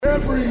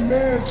every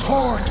man's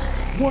heart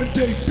one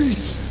day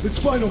beats its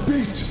final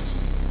beat.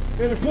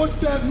 And if what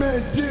that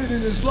man did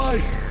in his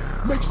life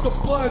makes the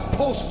blood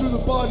pulse through the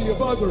body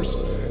of others,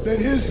 then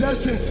his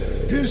essence,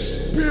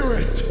 his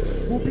spirit,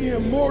 will be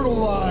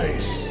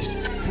immortalized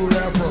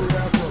forever.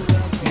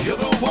 You're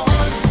the one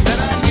that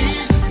I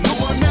need, no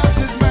one else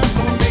is meant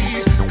for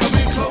me.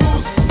 Coming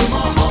close to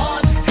my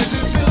heart as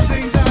it feels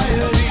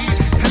anxiety.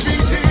 Every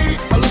day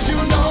I'll let you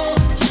know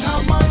just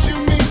how much you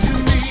mean to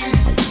me.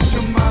 To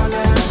my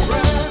last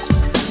breath,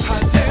 I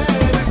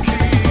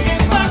dedicate.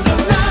 If I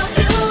could love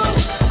you,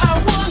 I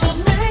wanna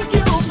make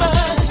you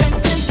mine and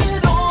take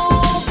it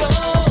all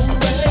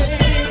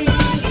away.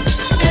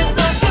 If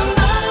I could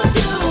love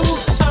you,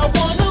 I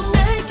wanna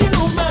make you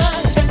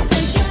mine and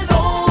take it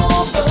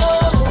all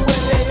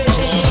away.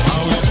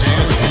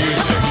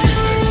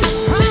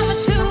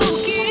 Promise to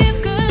give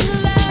good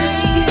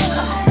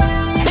love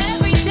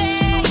every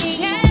day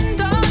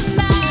and all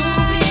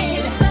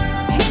night.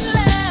 In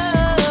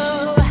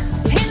love,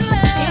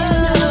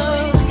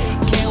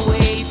 can't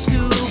wait to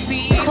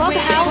be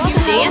Clubhouse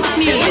with you. dance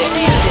music.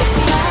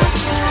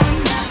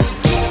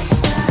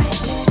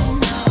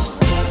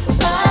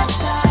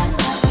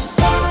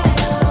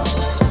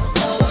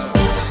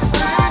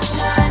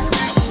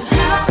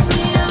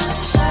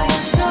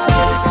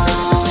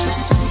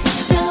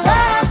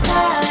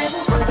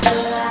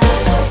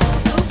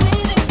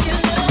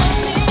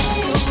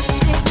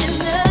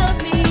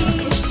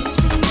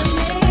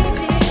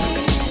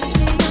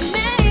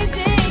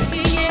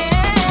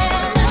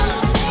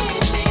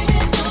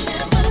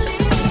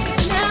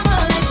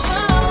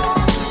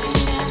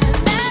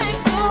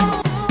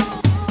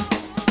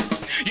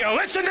 You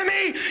listen to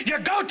me, you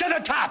go to the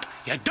top.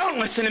 You don't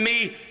listen to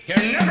me, you're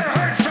never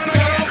heard from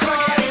again.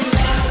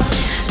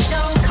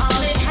 Don't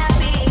call it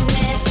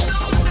happiness.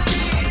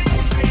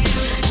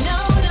 No,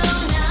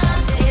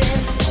 not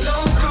this.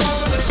 Don't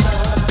call it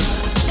love.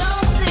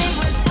 Don't say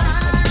we're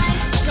fine.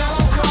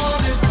 Don't call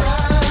this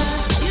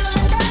love. You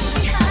left us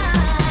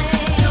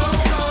behind. Don't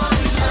call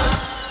it love.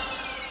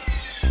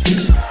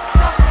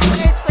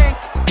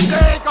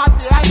 They got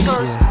the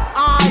answers.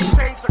 I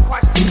face the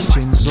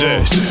questions.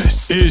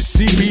 This is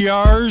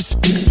CPR's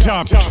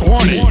Top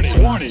 20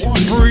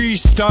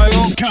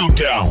 Freestyle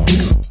Countdown.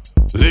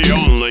 The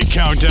only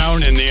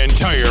countdown in the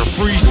entire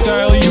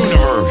freestyle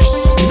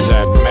universe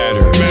that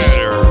matters.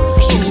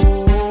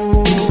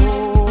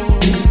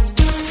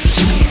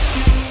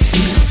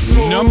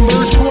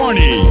 Number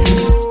 20.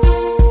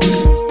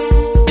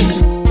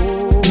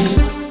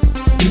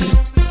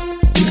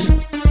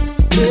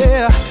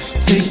 Yeah,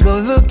 take a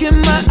look in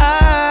my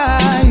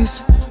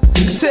eyes.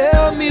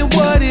 Tell me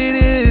what it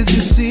is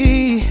you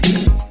see.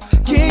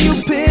 Can you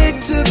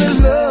picture the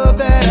love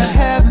that I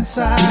have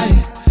inside?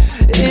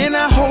 And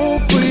I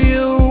hope for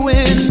you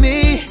and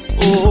me.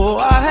 Oh,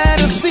 I had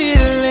a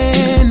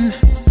feeling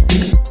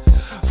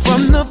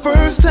from the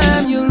first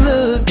time you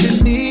looked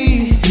at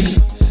me.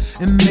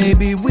 And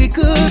maybe we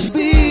could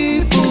be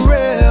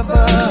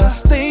forever,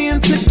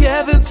 staying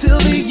together till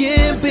the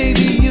end,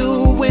 baby,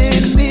 you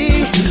and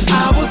me.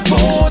 I was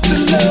born to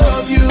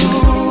love you.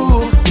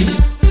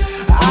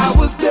 I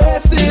was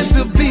destined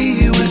to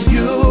be with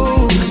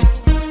you.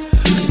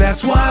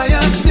 That's why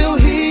I'm still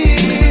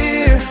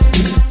here.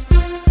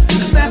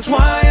 That's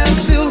why I'm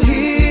still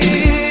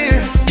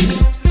here.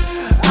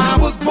 I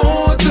was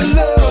born to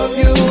love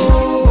you.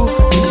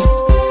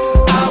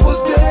 I was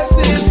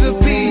destined to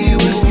be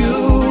with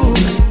you.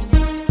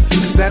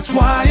 That's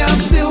why I'm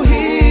still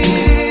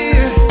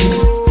here.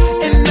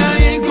 And I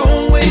ain't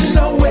going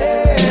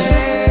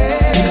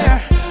nowhere.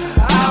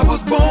 I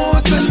was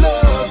born to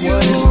love you.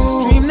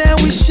 Dream that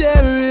we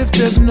share if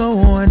there's no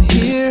one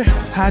here.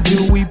 How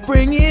do we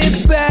bring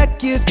it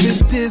back if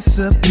it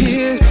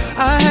disappeared?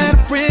 I had a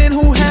friend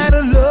who had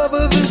a love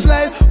of his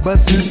life, but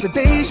since the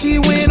day she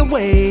went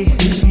away,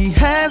 he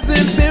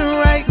hasn't been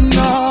right,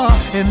 no.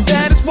 And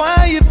that is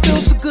why it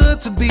feels so good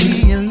to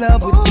be in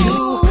love with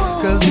you.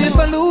 Cause if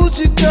I lose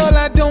you, girl,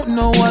 I don't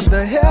know what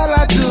the hell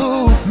I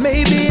do.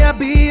 Maybe I'll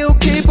be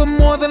okay, but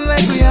more than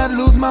likely I'd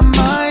lose my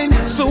mind.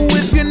 So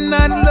if you're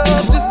not in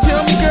love, just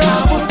tell me, girl,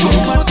 I will put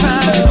my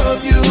time to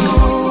love you.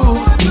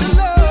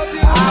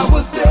 I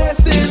was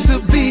destined to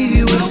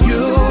be with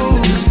you.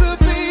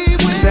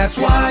 That's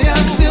why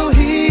I'm still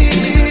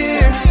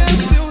here.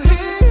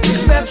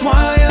 That's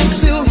why I'm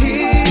still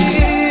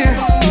here.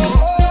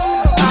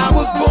 I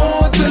was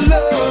born to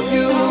love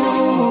you.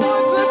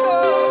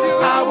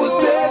 I was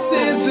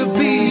destined to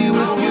be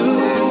with you.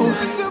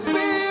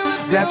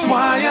 That's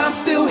why I'm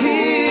still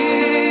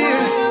here.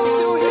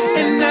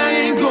 And I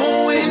ain't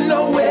going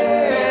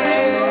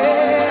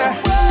nowhere.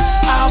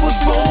 I was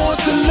born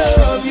to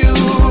love you.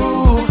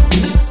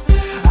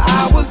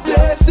 I was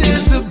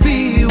destined to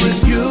be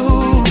with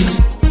you.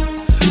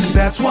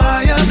 That's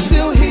why I'm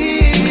still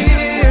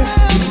here.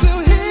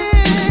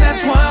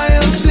 That's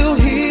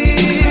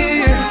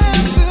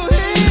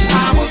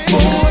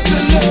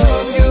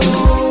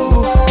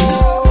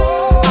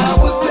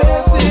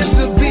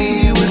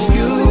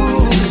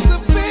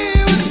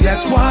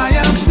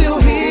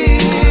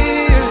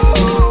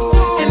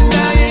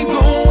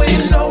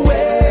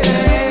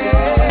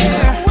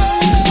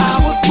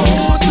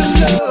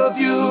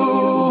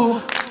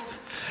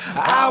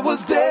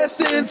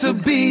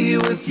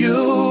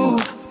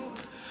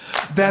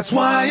That's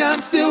why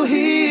I'm still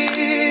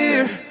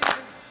here.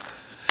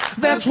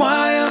 That's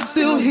why I'm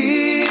still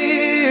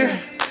here.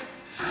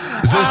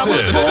 This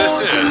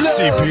is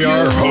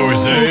CPR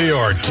Jose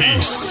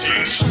Ortiz,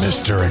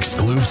 Mr.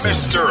 Exclusive.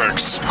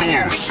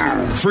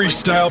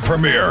 Freestyle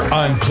premiere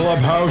on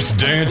Clubhouse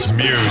Dance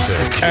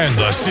Music and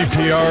the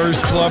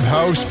CPR's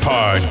Clubhouse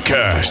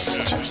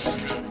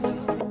Podcast.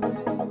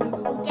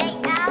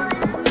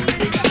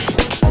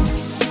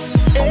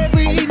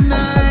 Every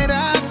night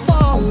I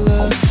fall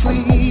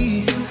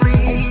asleep.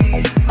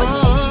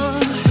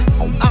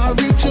 I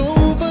reach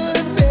over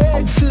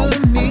next to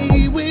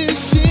me,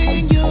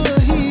 wishing you're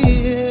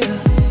here.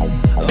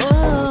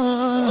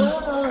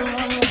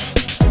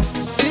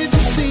 It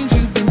just seems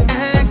you've been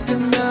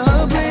acting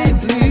up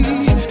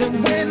lately.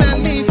 And when I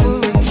leave for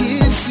a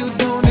kiss, you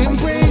don't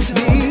embrace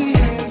me.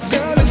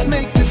 Girl, let's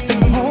make this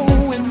thing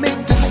whole and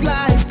make this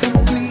life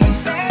complete.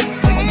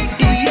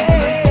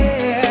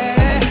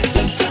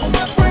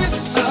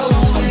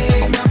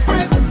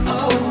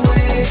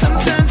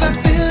 Sometimes I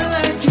feel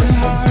like you're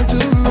hard to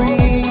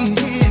read.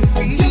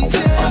 You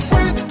take my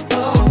breath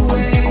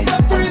away, my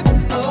breath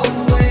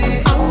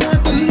away. I want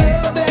the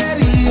love that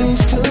it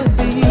used to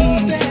be,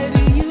 that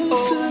it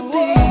used to be. You took my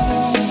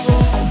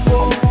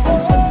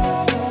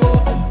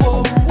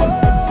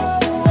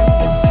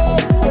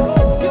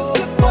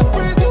breath, you took my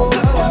breath,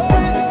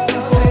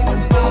 take my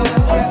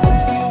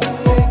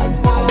breath, take my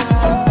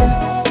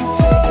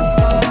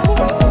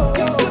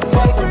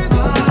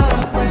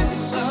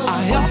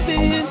I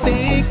often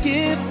think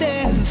if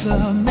there's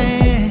a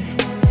man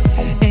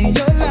in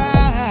your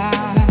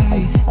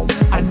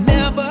life, I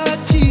never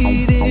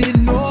cheated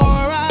nor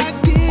I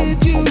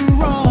did you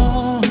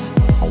wrong.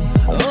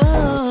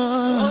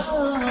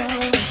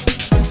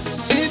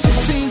 It just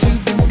seems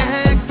you've been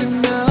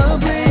acting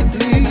up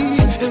lately.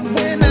 And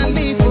when I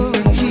leave for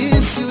a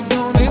kiss, you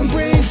don't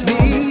embrace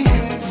me.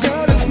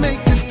 Girl, let's make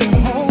this thing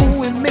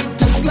whole and make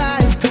this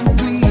life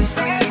complete.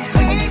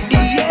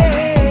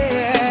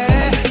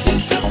 You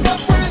took my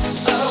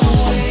breath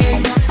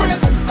away, my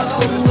breath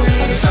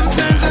away.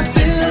 Sometimes I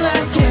feel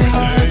like you're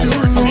hard to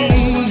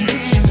read.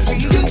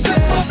 You took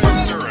my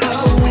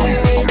breath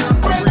away, my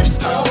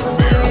breath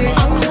away. I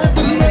want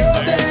the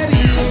love that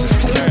it used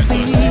to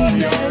be. You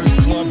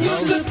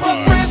took my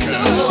breath away, my breath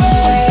away.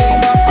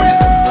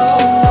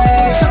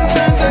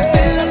 Sometimes I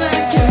feel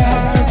like you're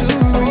hard to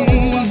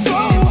read. You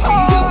took my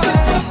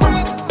breath away, my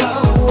breath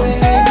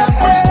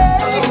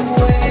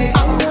away. I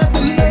want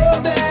the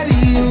love that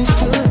it used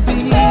to be,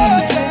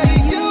 that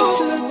it used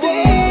to be.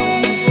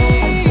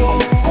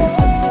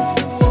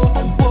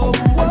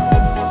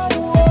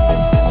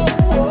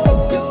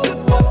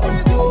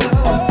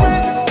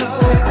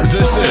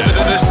 This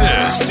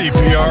is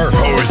CPR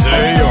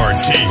Jose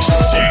Ortiz,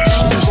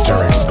 Mr.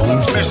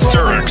 Exclusive.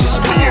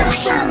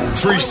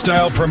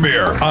 Freestyle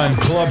premiere on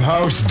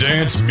Clubhouse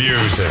Dance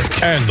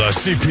Music and the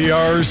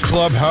CPR's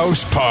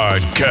Clubhouse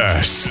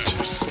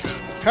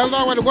Podcast.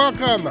 Hello and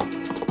welcome.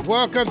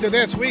 Welcome to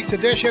this week's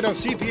edition of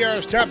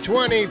CPR's Top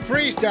 20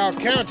 Freestyle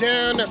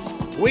Countdown.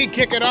 We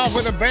kick it off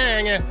with a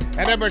bang.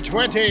 At number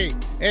 20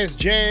 is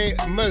Jay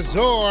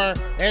Mazur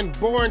and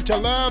Born to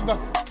Love,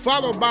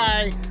 followed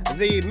by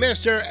the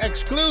Mr.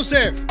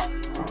 Exclusive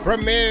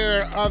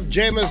premiere of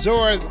Jay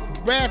Mazur,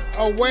 Breath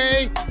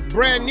Away,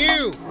 brand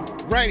new,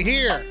 right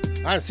here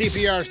on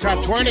CPR's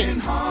Top 20.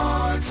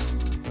 Hearts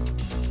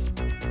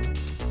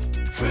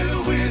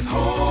filled with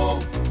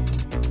hope.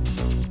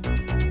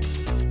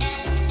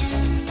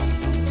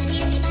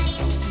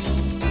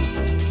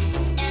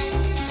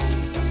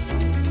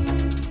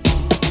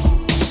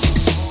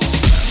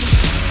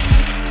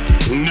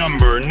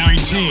 Number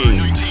 19.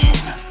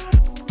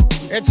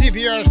 It's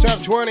CPR's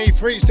Top 20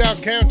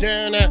 Freestyle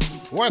Countdown.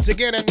 Once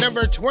again, at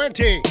number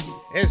 20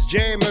 is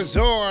Jay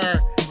Mazur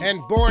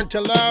and Born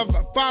to Love,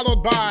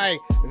 followed by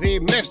the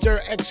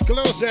Mr.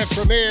 Exclusive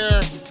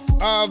premiere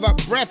of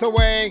Breath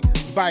Away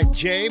by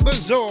Jay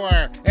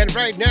Mazur. And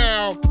right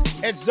now,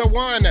 it's the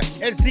one,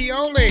 it's the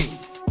only,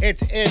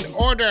 it's In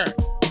Order,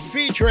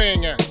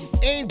 featuring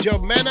Angel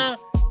Mena,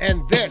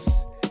 and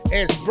this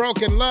is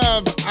Broken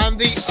Love on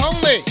the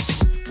only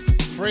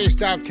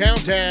Freestyle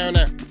Countdown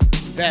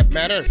that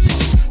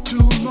matters. Two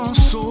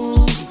lost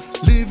souls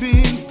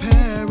living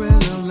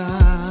parallel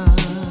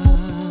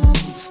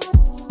lines,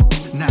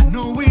 not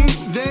knowing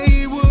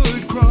they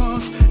would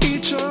cross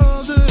each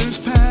other's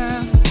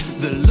path.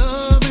 The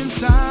love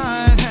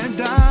inside had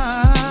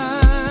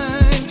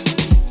died.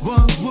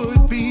 What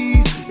would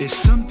be is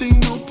something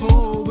no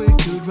poet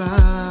could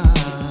write.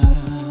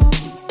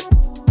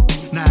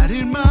 Not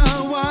in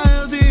my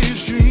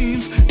wildest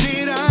dreams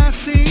did I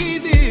see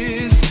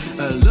this,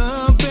 a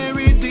love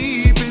buried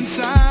deep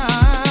inside.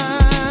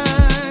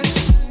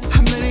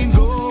 I'm letting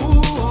go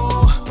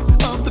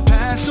of the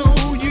past so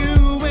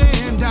you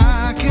and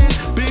I can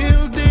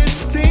build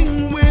this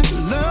thing with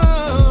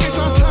love. It's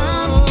our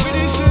time, we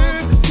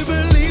deserve to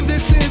believe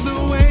this is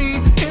the way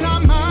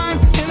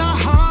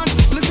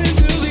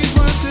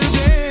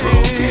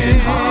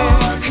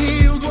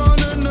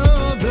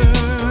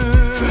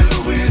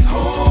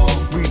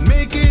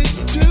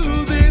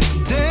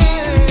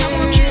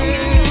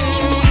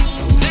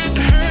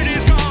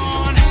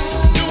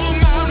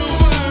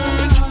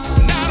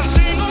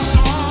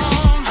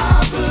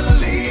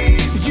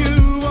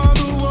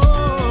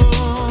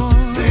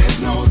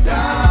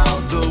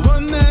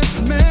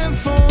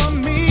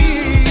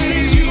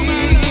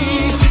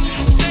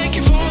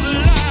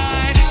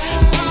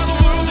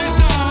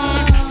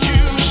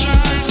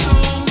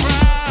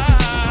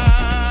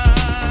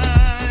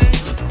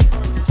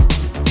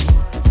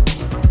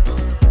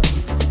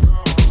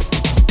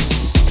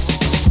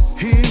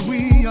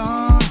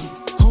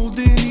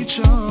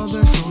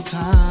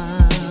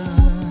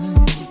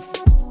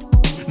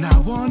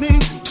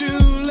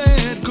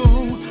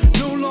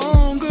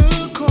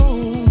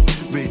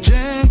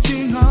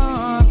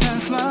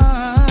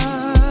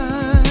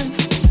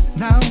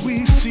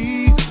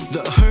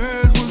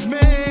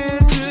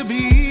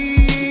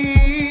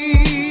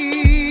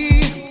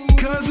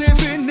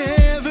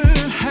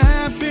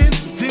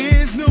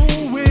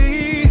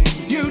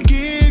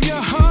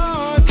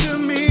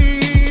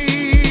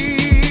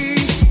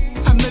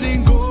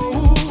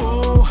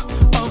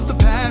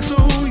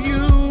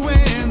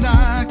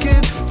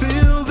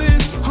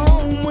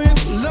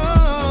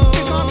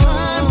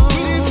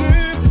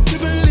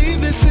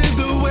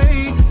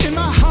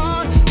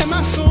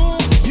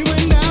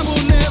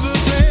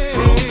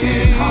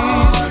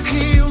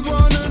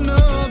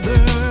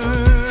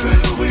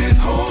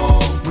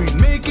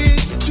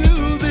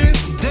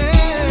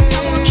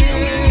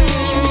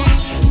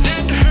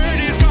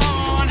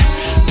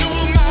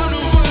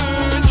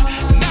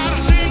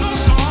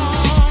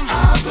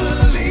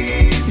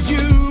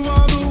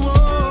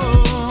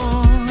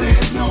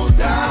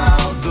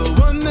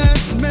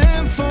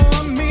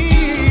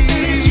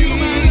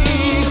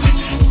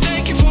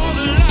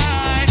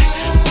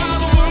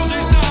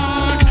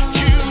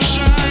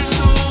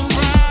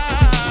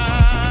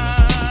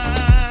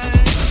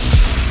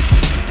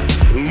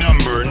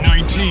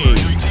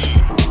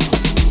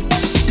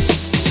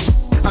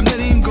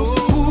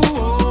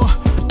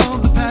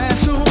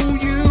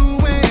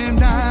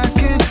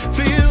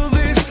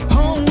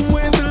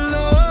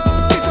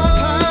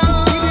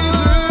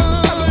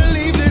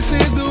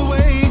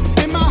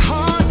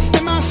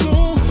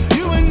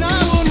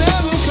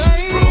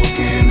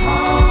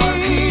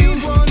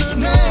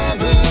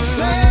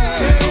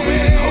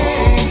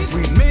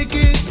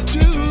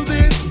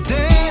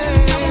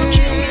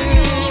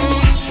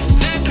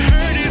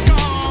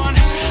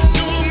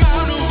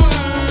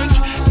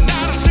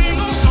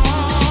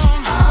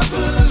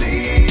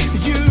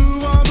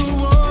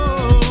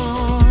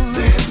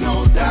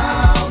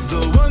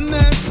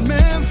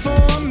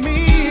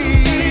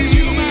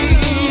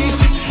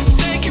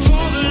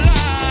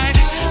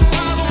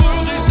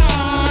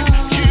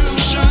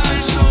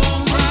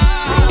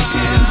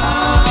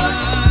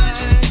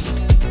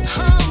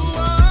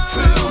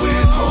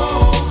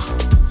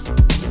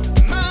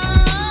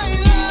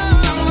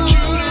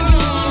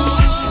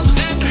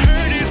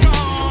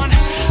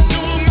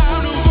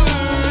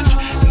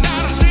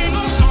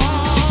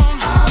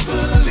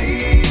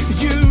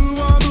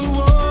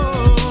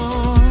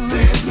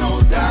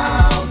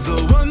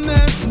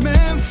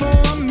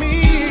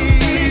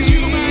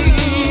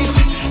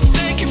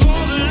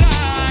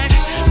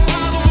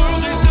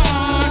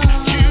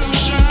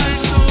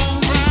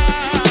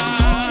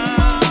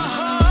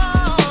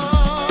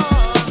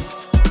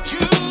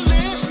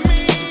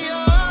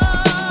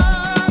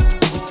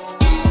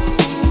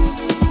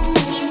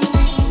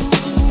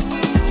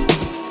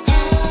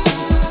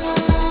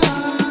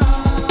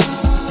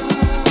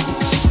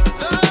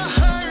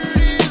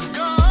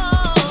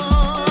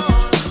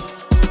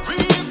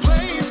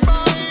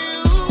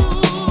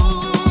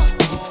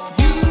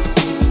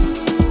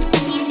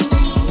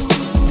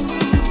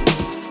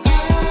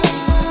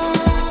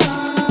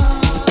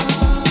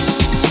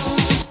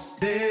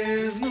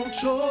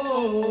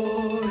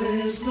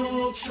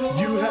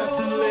have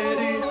to let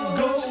it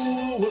go.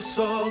 What's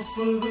all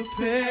for the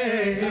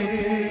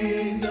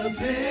pain, the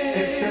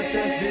pain. Except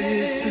that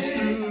this is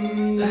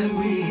through, that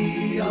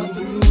we are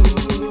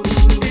through.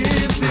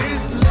 Is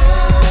this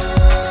love?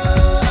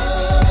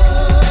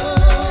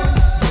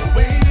 The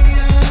way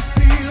I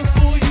feel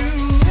for you.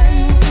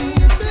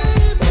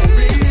 Or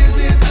is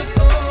it the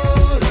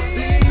thought of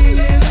being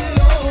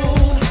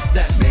alone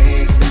that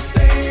makes me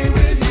stay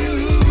with you?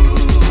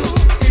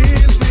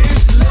 Is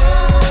this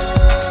love?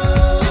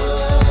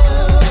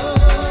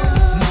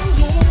 My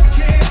soul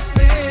can't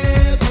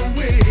bear the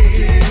weight.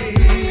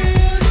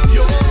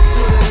 You're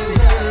so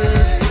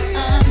hurt,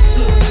 I'm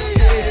so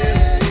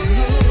scared to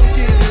look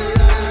in your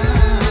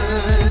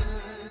eyes.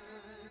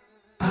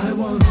 I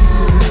wonder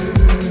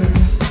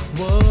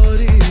what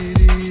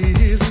it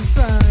is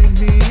inside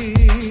me.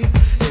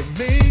 It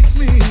makes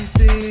me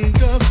think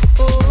of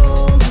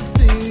all the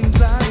things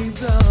I've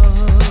done.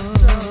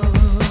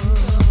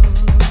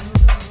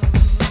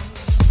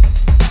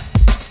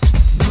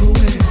 No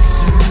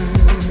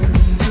answer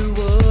to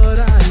what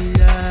I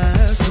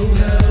ask. So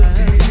help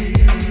me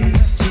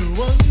to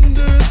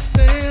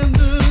understand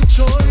the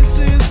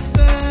choices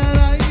that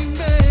I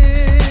made.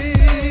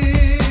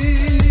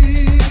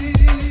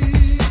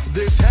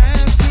 This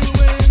has to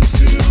end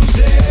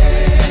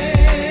today.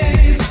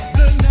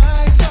 The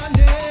nights are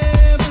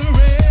never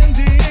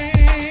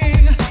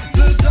ending.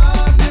 The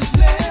darkness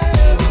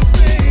never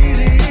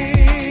fading.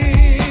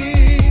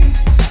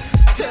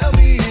 Tell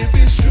me if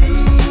it's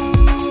true.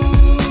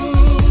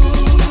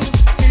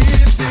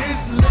 Is this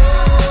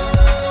love?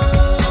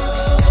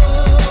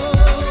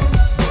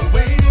 The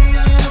way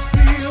I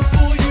feel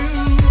for you.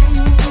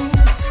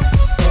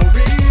 Or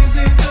is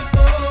it the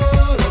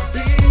thought of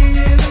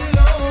being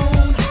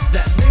alone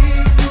that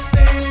makes me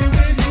stay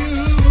with you?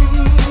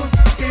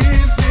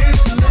 Is this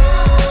love?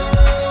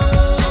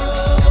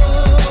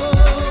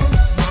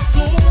 My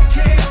soul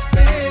can't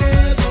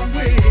bear the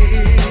weight.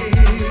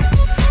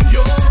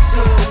 You're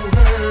so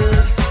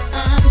hurt,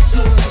 I'm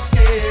so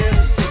scared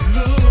to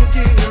look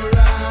in your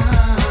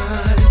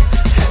eyes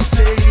and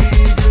say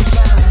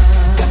goodbye.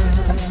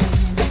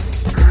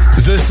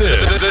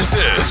 This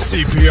is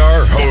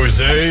CPR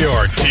Jose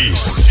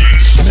Ortiz,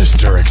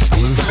 Mr.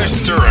 Exclusive.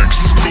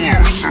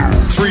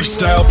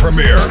 Freestyle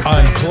premiere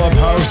on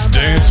Clubhouse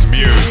Dance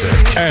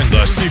Music and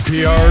the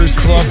CPR's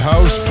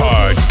Clubhouse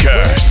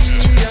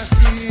Podcast.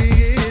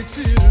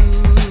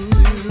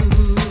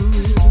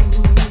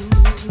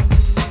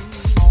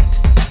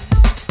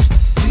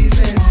 Please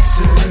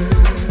answer.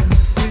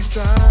 Please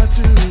try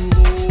to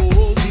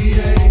hold the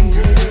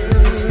anger.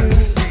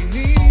 We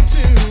need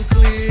to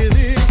clear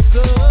this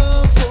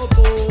up for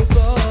both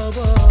of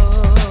us.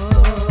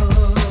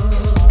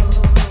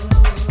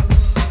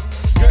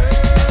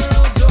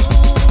 Girl,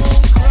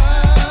 don't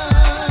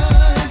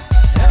cry.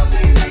 Help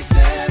me make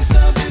sense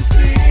of this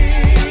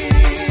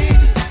thing.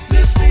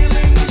 This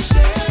feeling we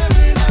share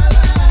in our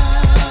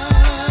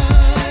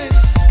lives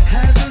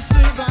hasn't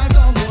survived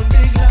on one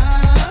big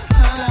lie.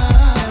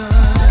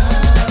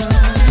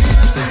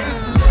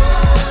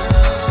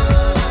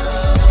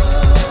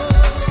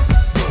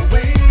 The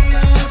way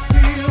I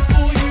feel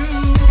for you.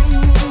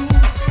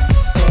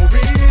 Or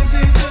is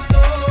it the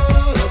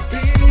thought of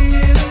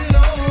being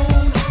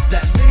alone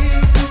that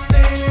makes me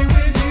stay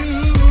with you?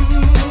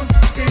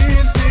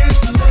 Is this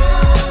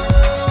love?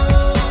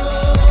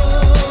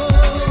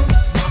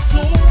 My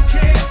soul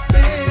can't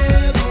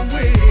bear the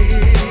weight.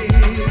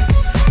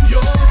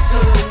 You're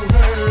so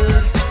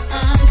hurt,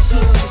 I'm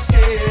so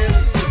scared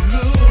to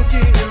look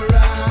in your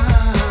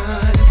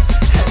eyes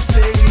and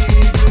say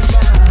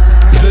goodbye.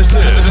 This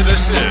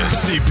is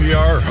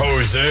CPR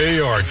Jose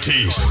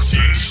Ortiz,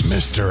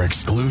 Mr.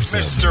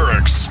 Exclusive.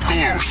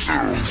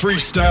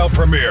 Freestyle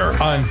premiere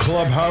on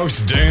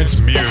Clubhouse Dance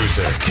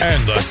Music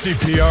and the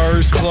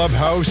CPR's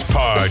Clubhouse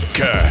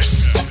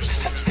Podcast.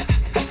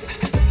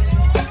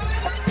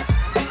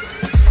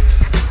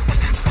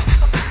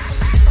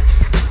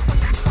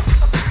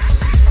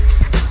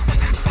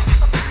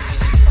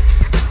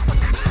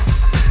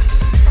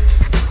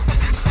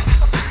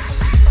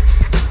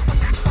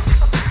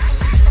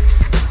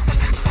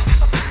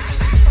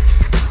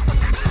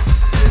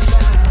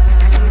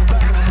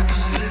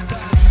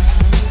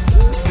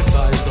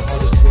 Goodbye is the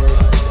hardest word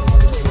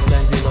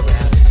that you'll ever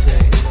have to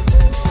say.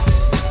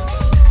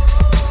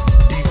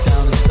 Deep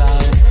down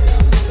inside,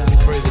 we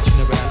pray that you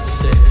never have to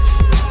say it.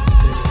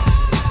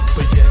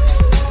 But yet,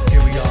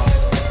 here we are.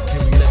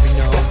 Here we let me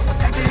know.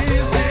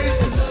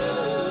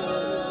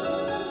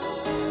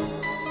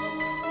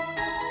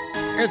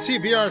 At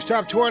CPR's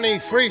Top 20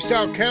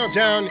 Freestyle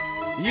Countdown,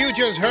 you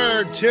just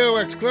heard two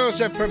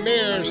exclusive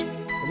premieres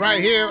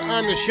right here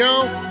on the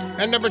show.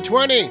 At number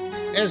 20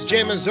 is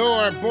Jay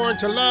Mazur, Born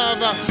to Love,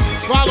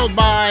 followed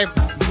by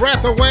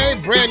Breath Away,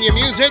 brand new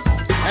music.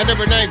 At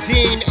number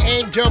 19,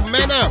 Angel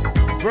Mena,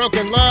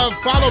 Broken Love,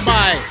 followed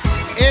by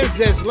Is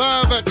This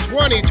Love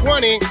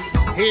 2020.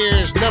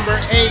 Here's number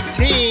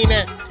 18,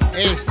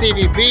 is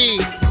Stevie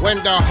B, When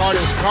the Heart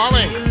is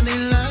Calling.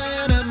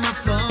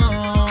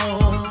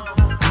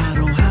 I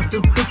don't have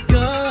to pick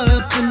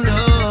up to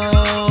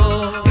know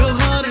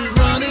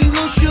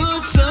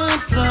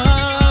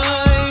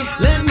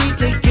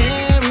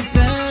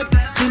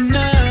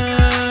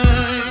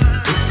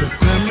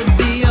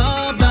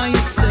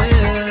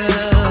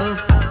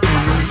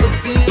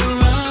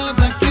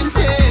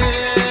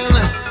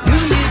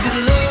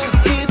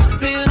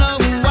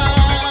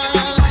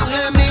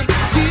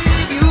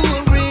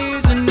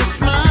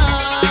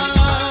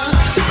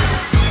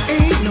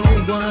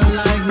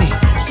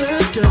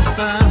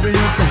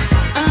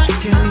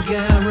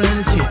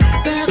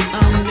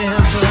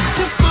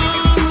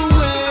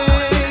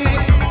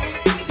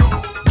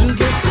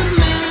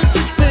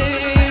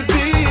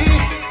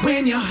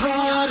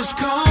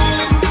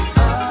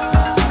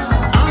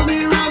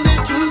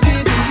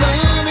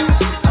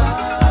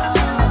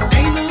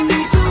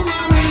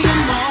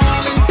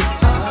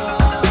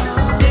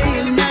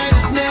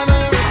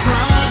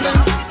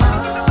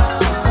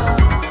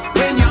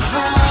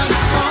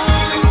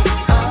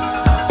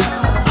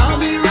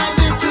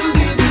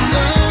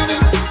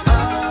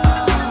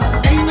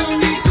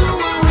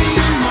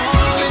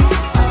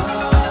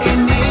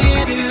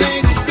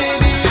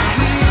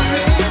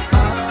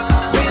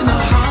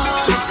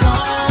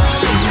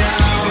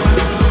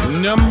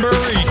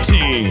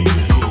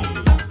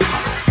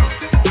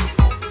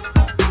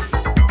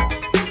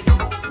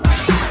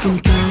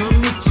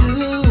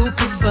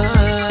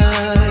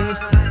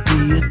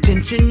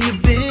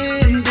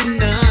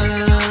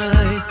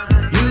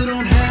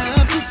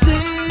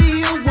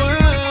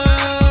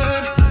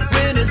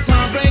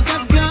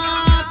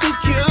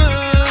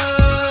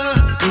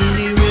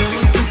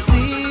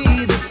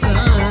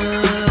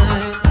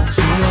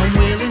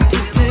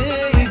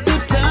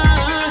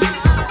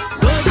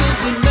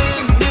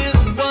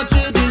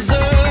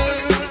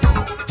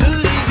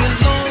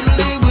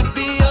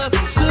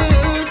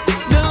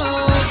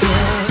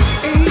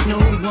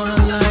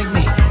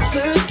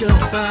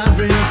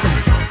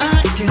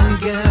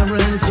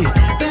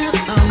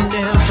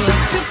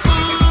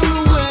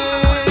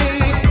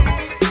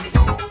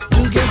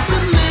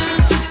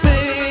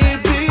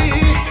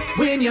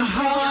your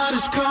heart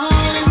is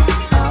calling,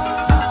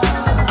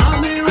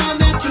 I'll be right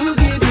there to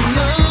give you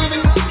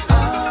loving.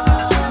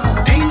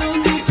 Ain't no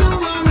need to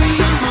worry,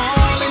 I'm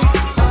all in.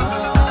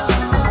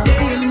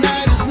 Day and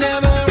night is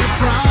never a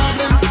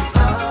problem.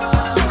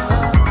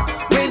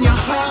 When your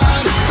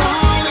heart is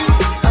calling,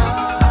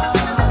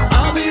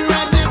 I'll be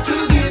right there to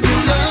give you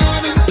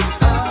loving.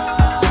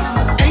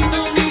 Ain't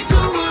no need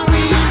to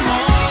worry, I'm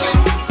all in.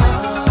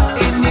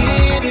 In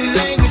any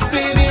language,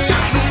 baby,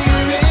 I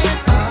hear it.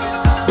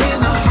 When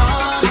the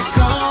heart is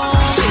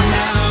calling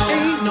now,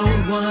 ain't no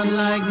one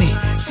like me,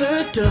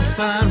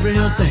 certified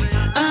real thing.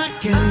 I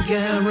can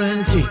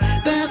guarantee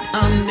that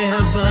I'm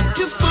never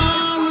too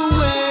far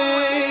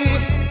away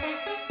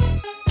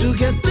to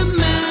get the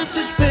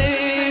message,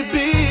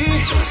 baby.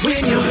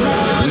 When your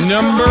heart is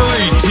Number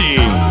calling, 18.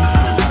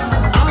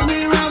 I'll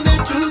be right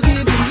there to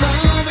give you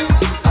loving.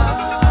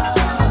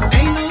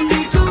 Ain't no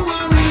need to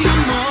worry,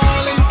 I'm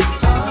all in.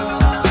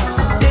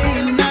 Day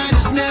and night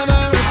is never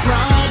a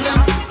problem.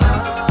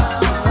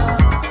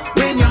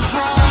 When your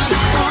heart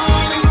is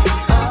calling,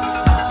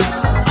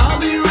 I'll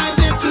be right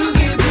there to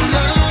give you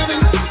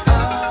loving.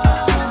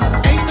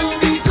 Ain't no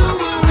need to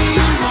worry,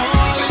 I'm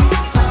all in.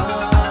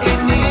 In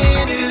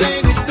any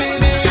language,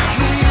 baby, I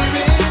hear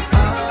it.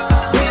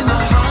 When the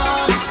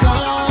heart is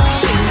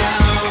calling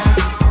now.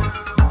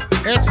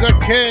 It's the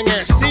king,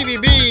 Stevie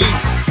B.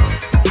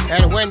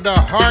 And when the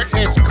heart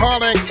is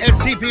calling,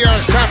 it's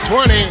CPR's Top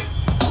 20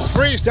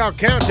 Freestyle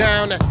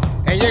Countdown.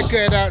 And you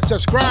could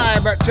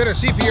subscribe to the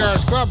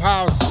CPR's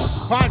Clubhouse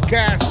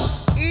podcast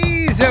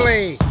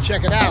easily.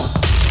 Check it out.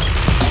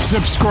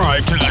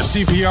 Subscribe to the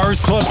CPR's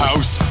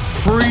Clubhouse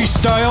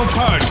Freestyle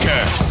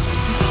Podcast.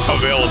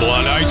 Available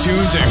on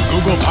iTunes and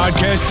Google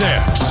Podcast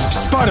apps,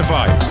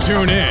 Spotify,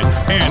 TuneIn,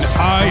 and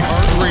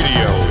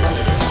iHeartRadio.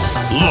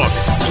 Look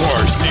for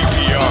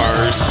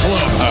CPR's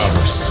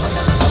Clubhouse.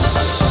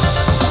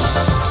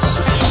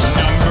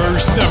 Number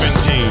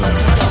 17.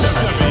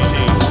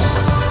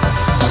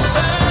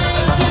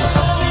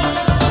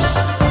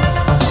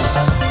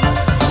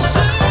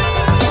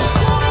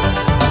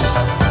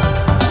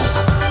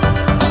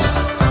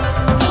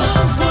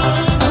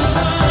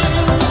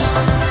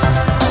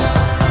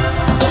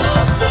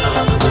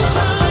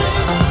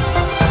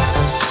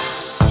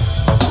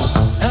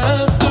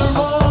 After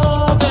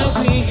all that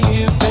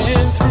we've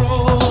been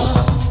through,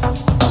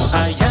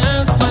 I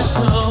ask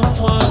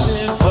myself, was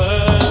it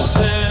worth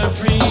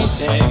every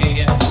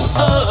day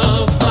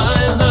of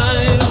my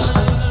life?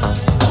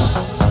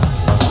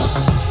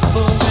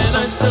 But when I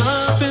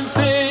stop and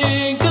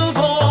think of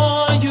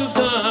all you've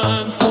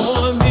done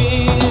for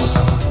me,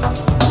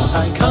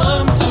 I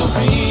come to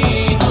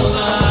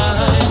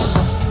realize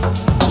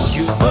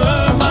you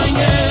were my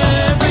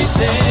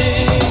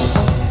everything.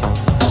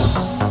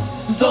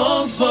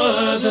 Those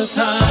were the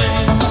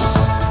times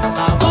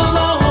I will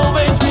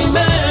always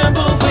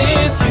remember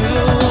with you.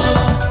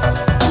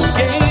 You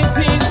gave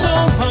me so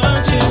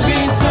much in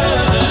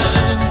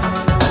return.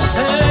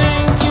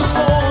 Thank you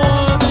for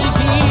the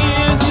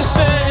years you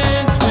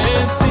spent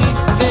with me.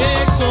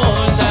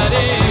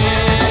 Recordaré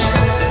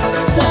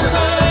esos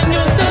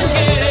años tan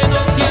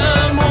llenos de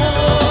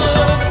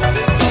amor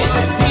que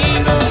así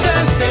nunca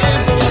se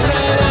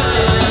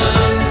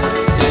borrarán.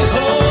 Te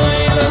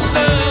doy las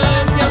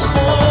gracias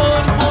por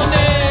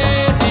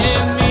poner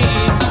en mí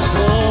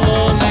lo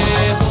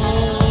mejor.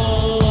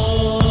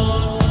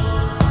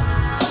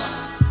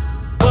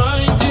 Why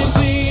did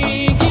we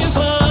give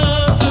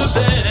up the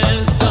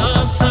best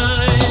of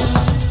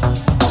times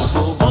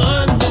for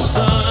one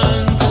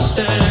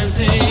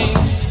misunderstanding?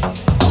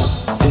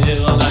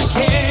 Still, I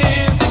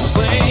can't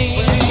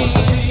explain.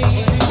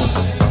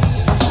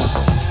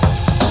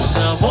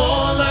 Now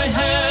all I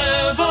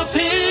have are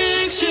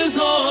pictures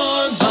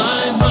on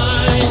my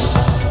mind,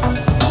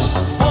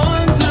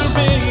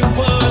 wondering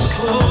what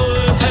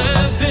could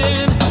have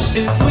been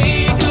if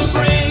we could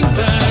bring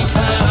back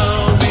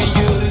how we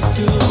used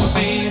to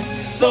be.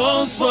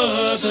 Those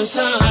were the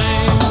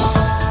times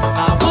I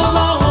will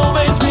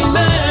always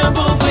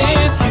remember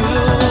with you.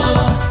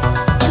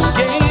 You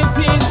gave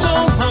me so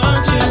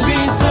much in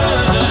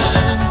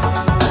return.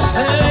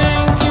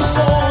 Thank you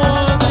for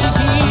the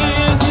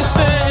years you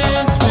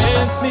spent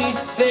with me.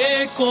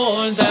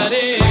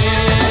 Recordaré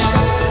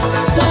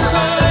esos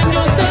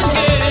años tan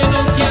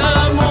llenos de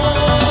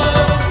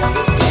amor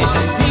que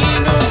así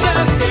nunca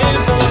se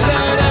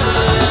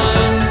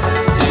borrarán.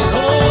 Te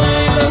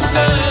doy las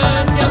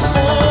gracias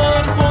por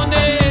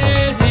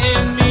poner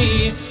en mí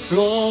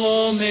lo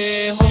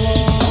mejor.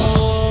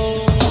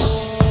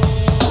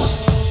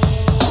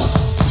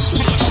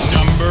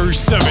 Number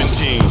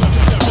 17.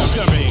 Thank you for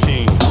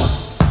everything.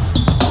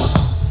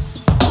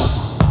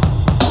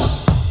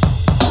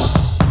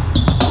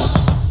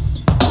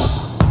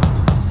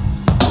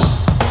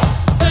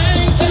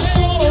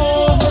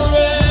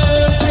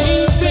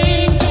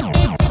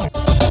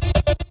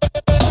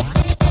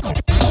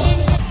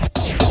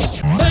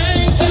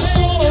 Thank you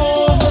for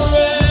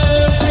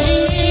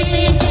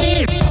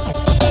everything.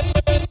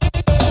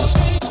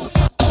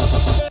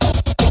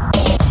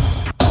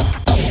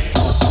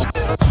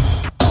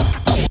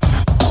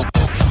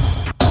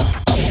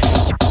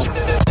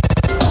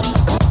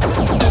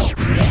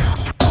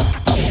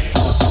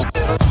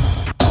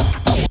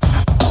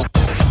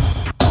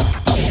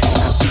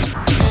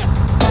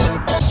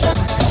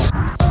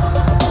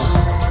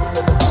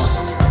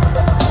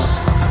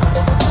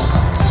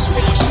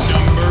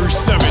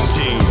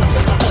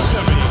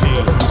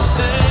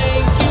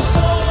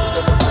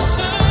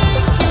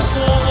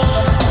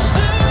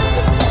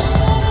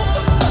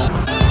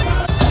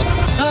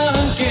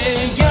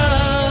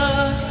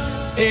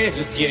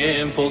 el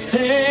tiempo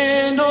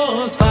se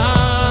nos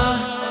va.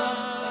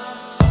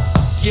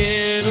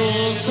 Quiero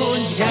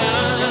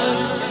soñar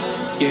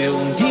que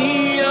un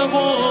día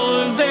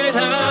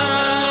volverá.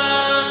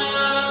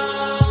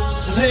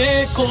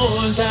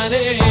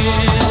 Recordaré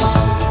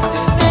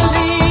desde el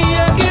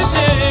día que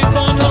te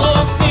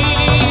conocí,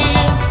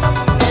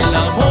 el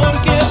amor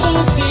que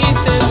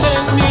pusiste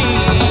en mí.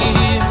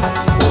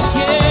 Por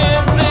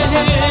siempre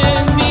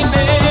en mi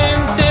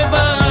mente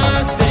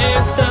vas a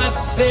estar.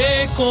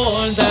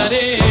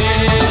 Recordaré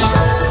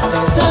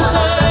esos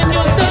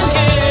años tan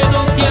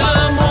llenos de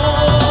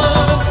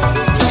amor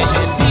que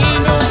de ti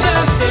nunca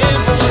se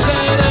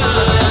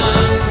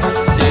borrarán.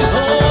 Te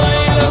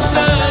doy las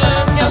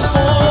gracias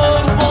por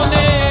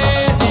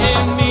poner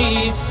en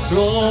mí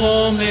lo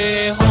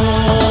mejor.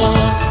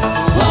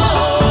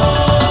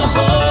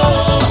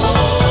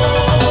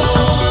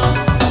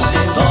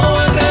 Te lo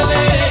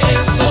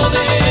agradezco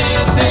de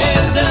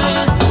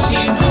verdad y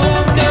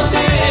nunca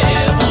te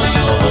voy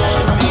a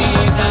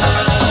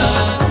olvidar.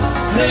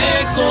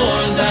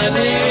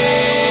 Recordaré.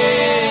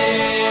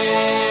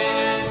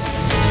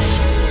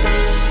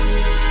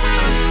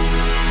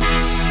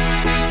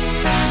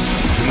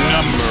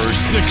 Number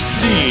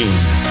 16.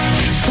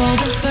 For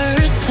the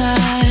first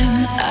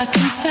time, a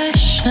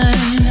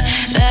confession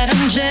that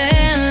I'm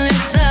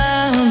jealous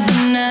of the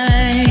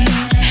night.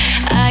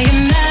 I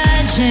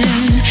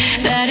imagine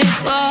that it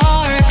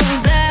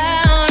sparkles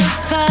out of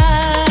spite.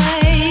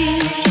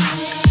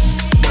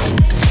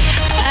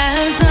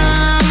 As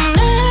I'm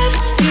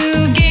left to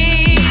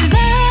gaze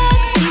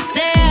up and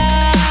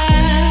stare,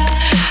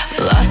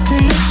 lost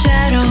in the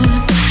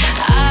shadows,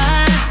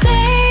 I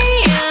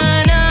say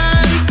an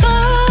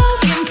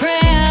unspoken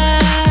prayer.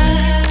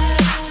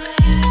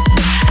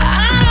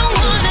 I don't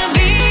wanna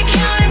be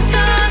counting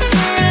stars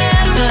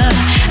forever.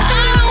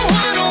 I don't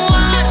wanna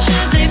watch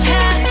as they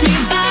pass me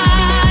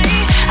by.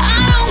 I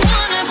don't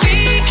wanna be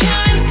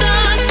counting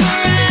stars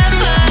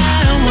forever.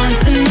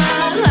 Once in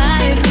my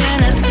life, can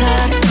I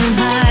touch the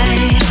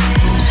light?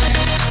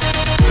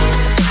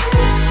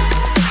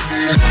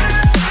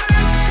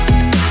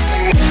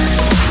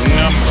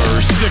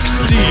 Number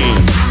 16.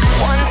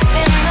 Once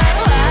in my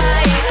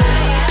life.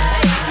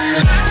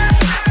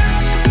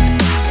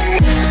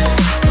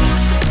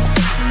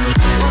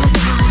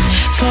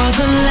 For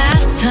the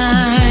last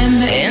time,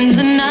 in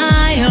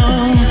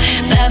denial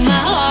that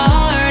my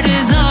heart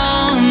is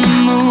on the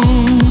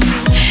move.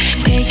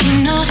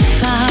 Taking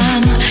off,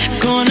 I'm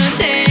gonna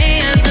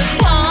dance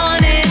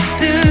upon it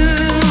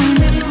soon.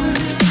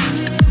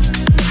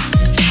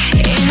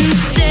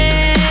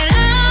 Instead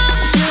of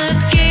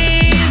just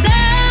gaze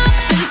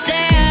up and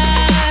stare,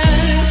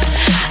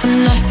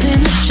 lost in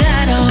the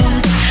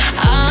shadows,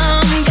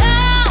 I'm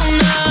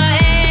gonna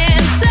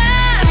answer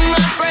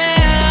my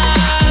prayer.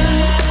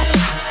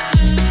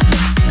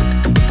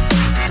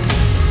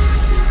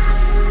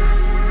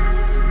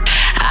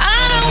 I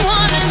don't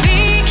wanna be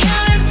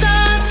counting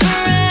stars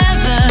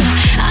forever.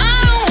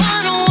 I don't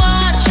wanna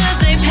watch as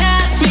they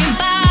pass me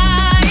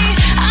by.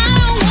 I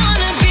don't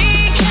wanna be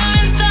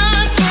counting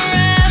stars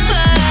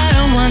forever.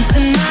 Once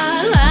in my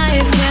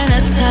life, can I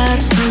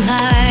touch the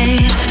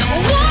light?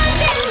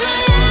 Once in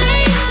my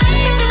life.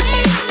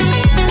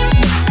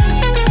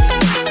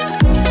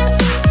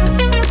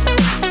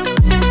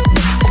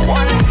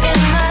 Once in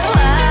my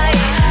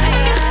life.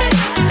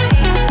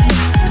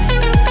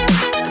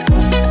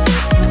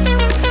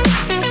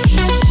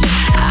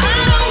 I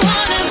don't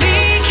wanna be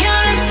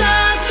counting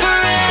stars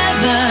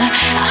forever.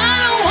 I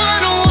don't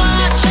wanna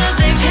watch as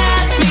they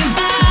pass me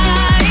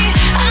by.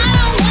 I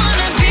don't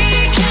wanna be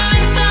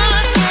counting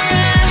stars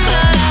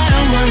forever.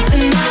 Once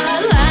in my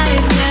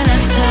life, can I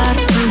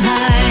touch the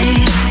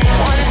light?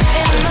 Once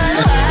in my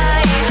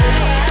life.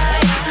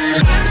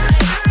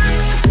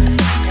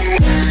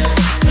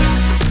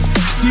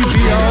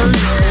 CPR's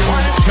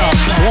Top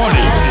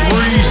 20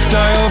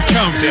 Freestyle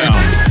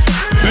Countdown.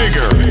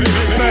 Bigger,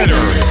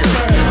 better,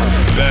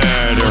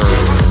 better.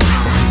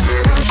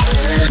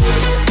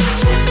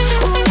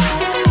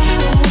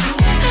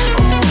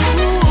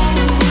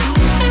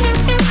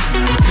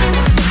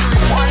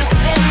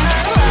 Once in my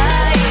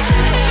life.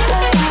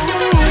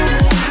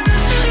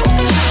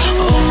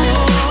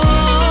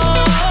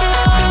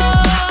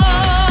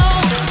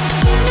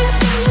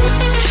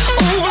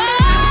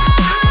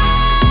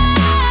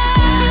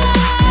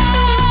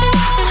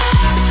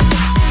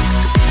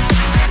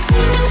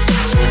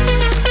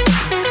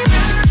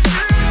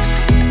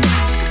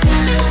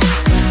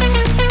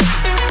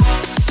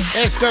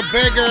 It's the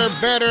bigger,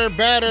 better,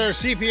 better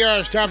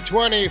CPR's Top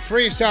 20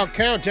 Freestyle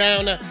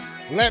Countdown.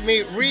 Let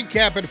me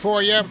recap it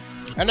for you.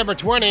 At number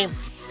 20,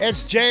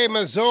 it's Jay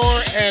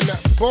Mazur and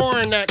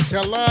Born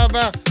to Love.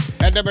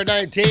 At number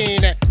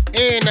 19,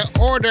 In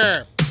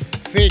Order,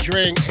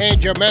 featuring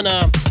Angel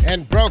Mena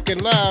and Broken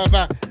Love.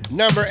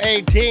 Number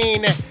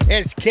 18,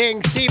 it's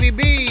King Stevie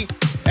B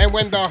and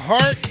When the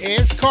Heart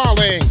is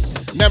Calling.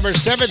 Number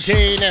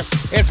 17,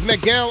 it's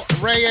Miguel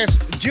Reyes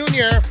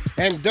Jr.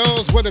 and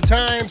Those Were the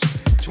Times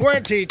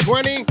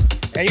 2020.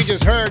 And you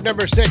just heard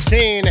number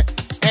 16,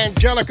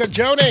 Angelica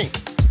Joni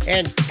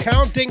and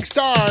counting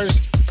stars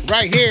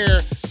right here.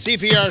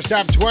 CPR's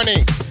Top 20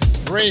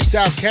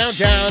 Freestyle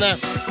Countdown.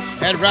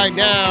 And right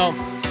now,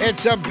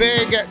 it's a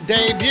big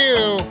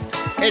debut.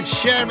 It's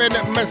Sharon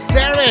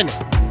Masserin.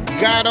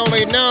 God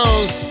Only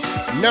Knows.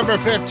 Number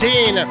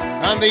 15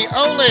 on the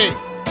only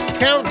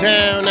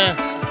countdown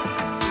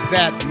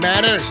that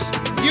matters.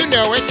 You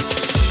know it.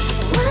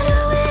 Wide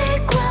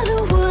awake while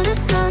the world is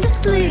sound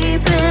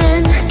asleep,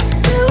 and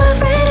too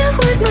afraid of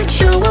what might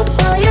show up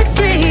while you're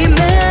dreaming.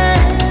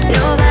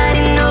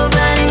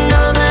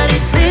 Nobody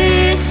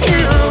sees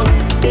you.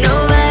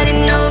 Nobody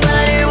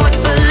would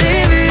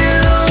believe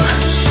you.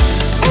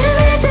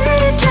 Every day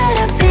you try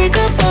to pick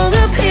up all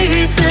the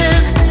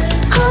pieces,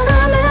 all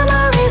the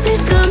memories they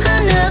somehow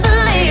never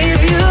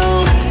leave you.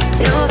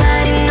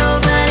 Nobody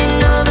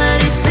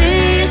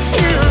sees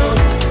you.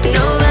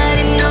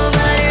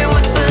 Nobody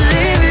would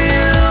believe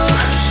you.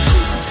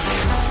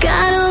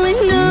 God only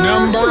knows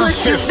Number what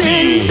you've 50.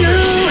 been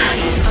through.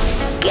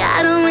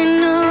 God only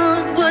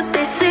knows what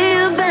they say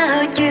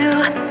about you.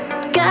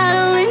 God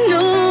only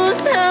knows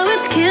how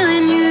it's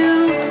killing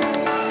you.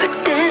 But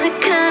there's a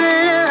kind of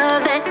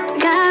love that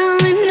God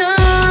only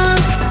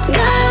knows.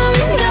 God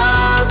only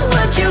knows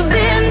what you've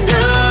been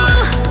through.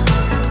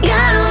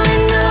 God only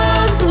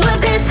knows what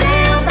they say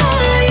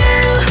about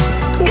you.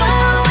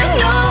 God only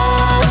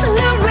knows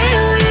the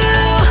real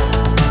you.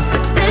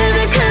 But there's a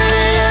kind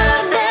of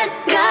love that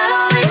God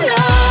only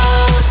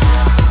knows.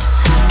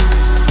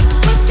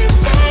 What they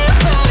say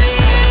about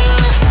you.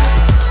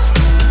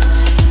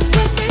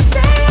 What they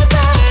say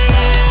about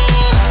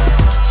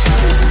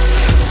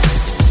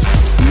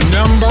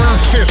Number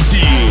 50.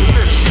 you.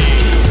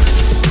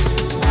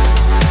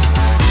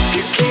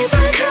 Keep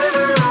a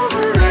cover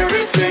over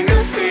every single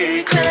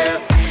secret.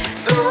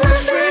 So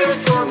afraid if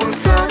someone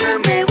saw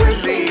them they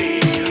would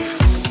leave.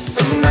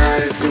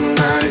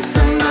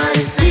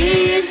 Somebody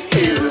sees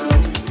you.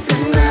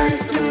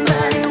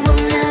 Somebody will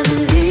never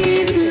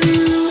leave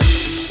you.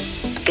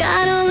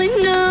 God only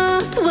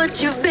knows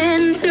what you've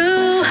been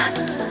through.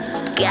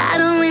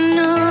 God only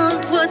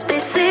knows what they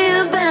say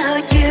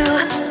about you.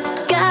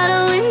 God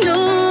only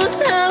knows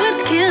how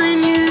it's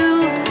killing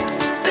you.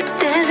 But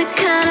there's a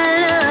kind of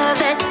love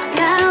that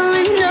God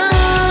only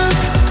knows.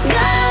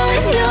 God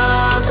only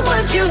knows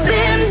what you've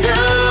been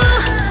through.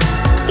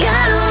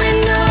 God only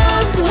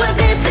knows what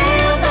they say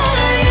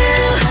about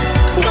you.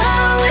 God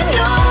only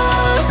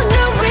knows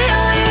the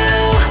real you.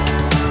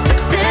 But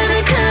there's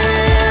a kind of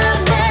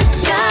love that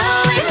God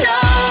only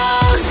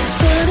knows.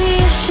 Fully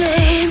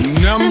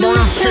ashamed, Number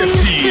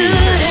 50.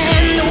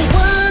 and the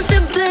ones to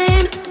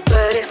blame.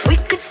 But if we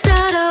could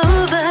start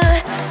over,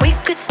 we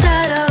could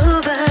start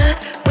over,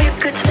 we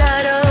could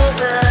start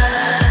over.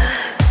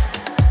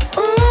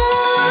 Ooh,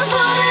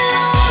 fully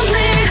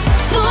lonely,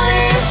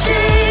 fully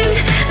ashamed,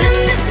 the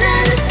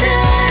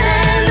misunderstood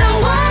and the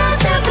ones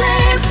to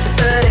blame.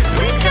 But if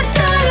we could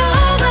start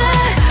over,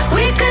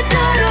 we could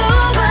start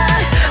over,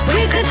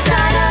 we could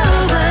start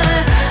over.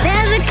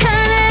 There's a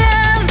kind of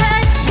love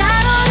that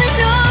God only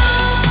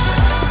knows.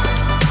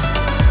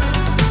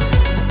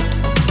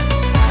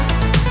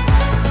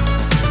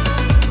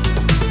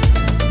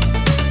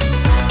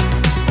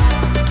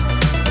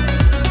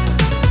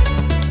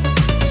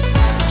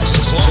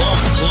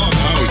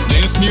 Clubhouse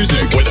Dance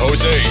Music with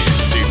Jose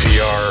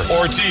CPR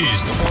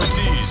Ortiz.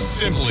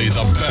 Simply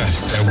the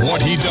best at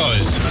what he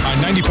does on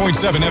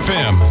 90.7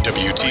 FM,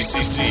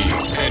 WTCC,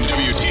 and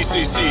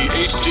WTCC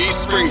HD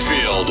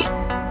Springfield.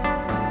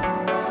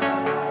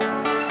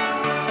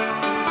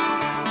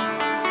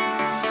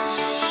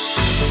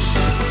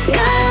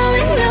 God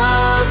only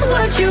knows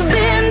what you've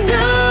been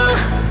through.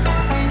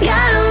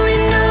 God only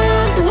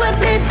knows what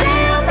they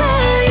say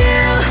about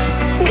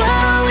you.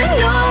 God only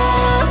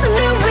knows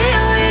the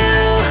real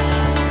you.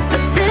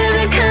 But there's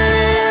a kind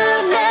of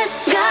love that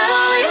God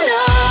only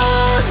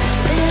knows.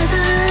 There's a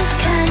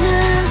kind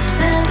of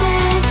love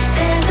that,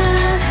 there's a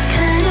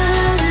kind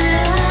of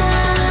love.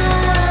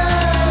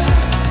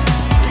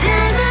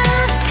 There's a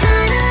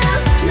kind of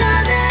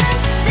love that,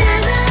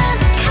 there's a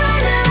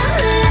kind of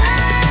love.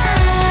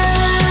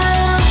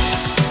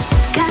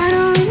 God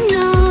only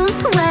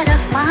knows where to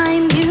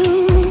find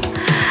you.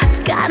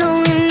 God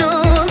only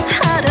knows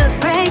how to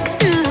break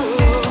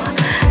through.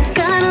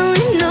 God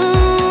only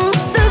knows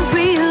the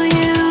real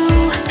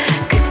you.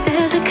 'Cause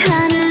there's a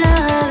kind of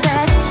love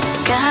that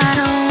God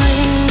only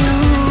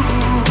knows.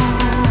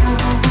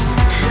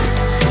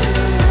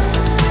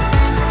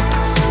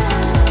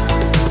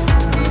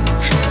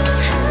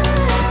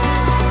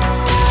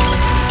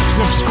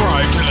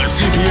 Subscribe to the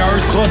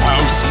CPR's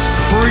Clubhouse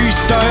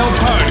Freestyle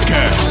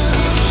Podcast.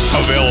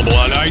 Available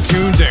on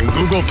iTunes and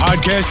Google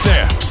Podcast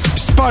apps,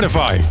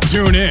 Spotify,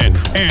 TuneIn,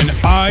 and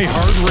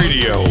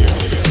iHeartRadio.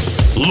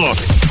 Look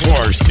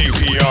for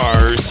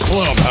CPR's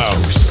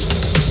Clubhouse.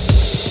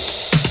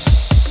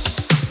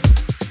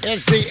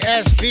 It's the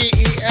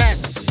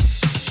SBES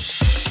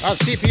of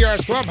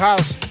CPR's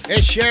Clubhouse.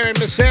 It's Sharon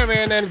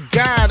Masserin and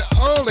God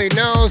Only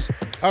Knows.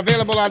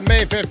 Available on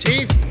May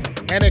 15th.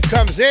 And it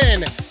comes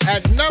in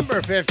at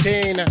number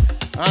 15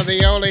 on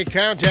the only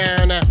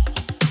countdown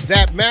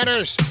that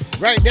matters.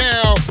 Right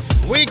now,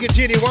 we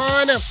continue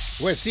on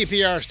with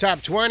CPR's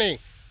Top 20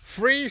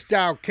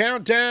 Freestyle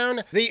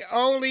Countdown, the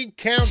only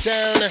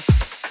countdown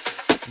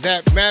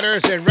that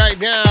matters. And right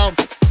now,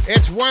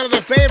 it's one of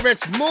the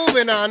favorites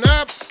moving on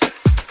up.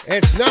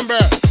 It's number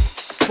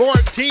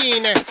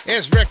 14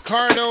 is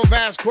Ricardo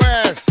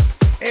Vasquez.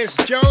 It's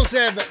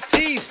Joseph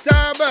T.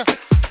 Stubb,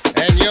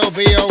 and You'll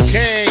Be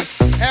Okay.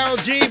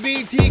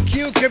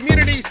 LGBTQ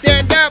community,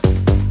 stand up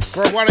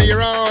for one of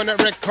your own,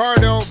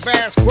 Ricardo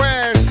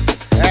Vasquez,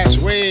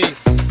 as we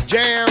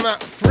jam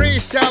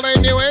freestyle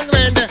in New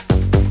England.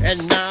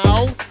 And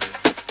now,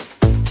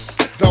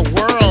 the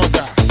world.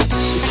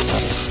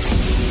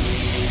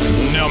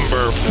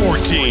 Number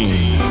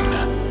 14.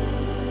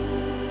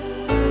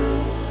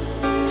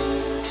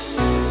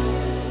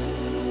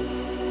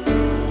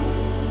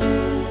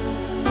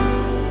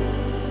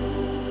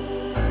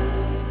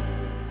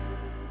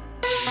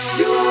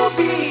 You'll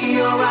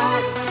be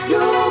alright,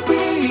 you'll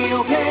be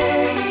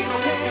okay.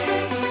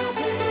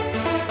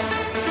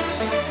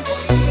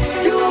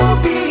 You'll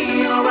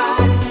be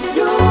alright,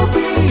 you'll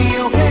be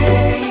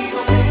okay.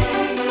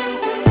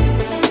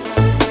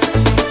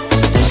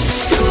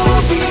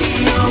 You'll be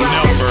alright.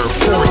 Number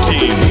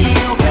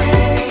 14.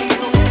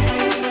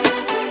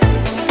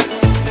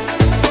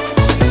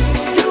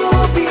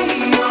 You'll be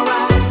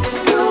alright,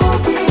 you'll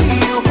be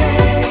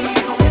okay.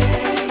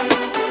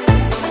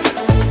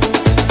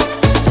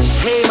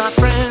 Hey, my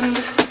friend,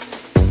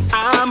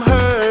 I'm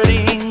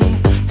hurting.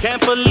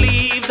 Can't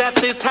believe that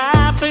this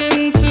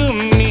happened to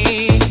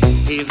me.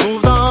 He's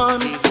moved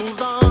on.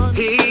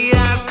 He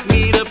asked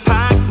me to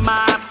pack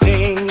my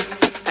things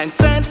and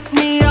sent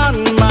me on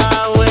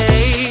my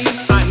way.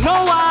 I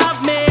know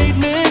I've made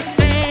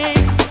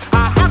mistakes.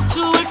 I have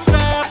to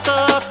accept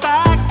the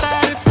fact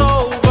that it's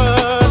over.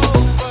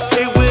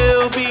 It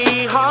will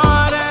be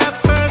hard at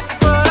first,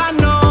 but I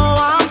know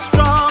I'm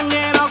strong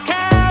and I'll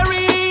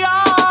carry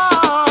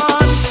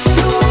on.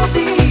 You'll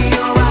be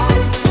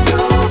alright,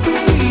 you'll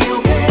be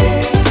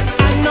okay.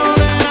 I know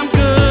that I'm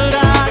good,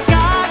 I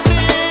got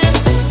this.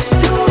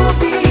 You'll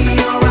be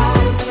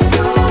alright,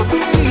 you'll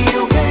be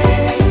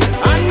okay.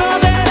 I know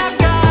that I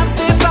got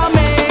this, I'll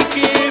make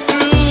it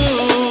through.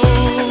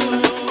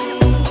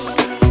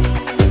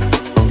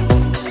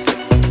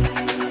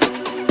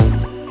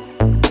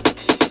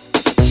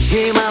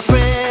 Hey, my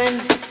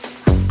friend,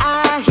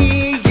 I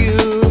hear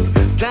you.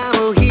 Time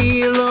will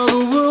heal all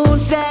the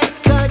wounds that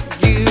cut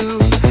you.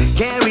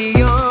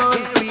 Carry on,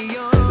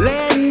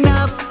 let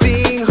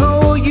nothing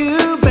hold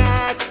you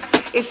back.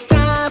 It's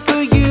time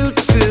for you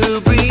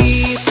to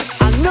breathe.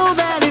 I know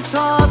that it's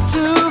hard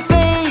to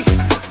face.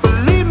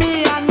 Believe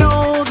me, I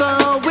know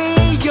the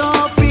way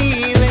you're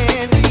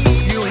feeling.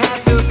 You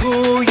have to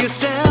pull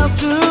yourself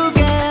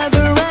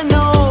together and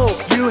know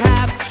you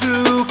have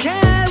to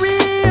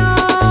carry on.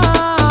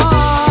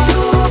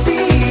 You'll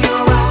be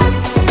alright,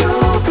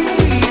 you'll be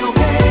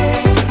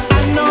okay.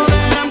 I know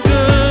that I'm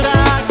good, I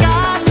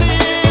got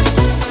this.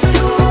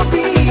 You'll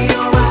be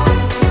alright,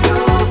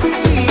 you'll be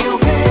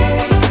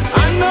okay.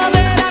 I know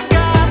that I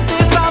got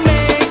this, I'll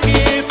make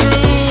it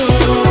through.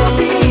 You'll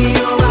be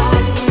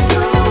alright,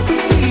 you'll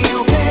be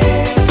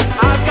okay.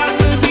 I've got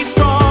to be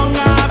strong,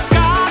 I've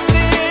got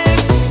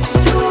this.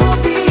 You'll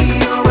be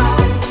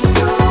alright,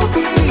 you'll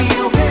be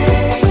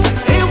okay.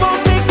 It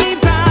won't take me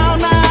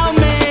down, I'll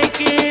make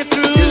it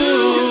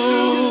through.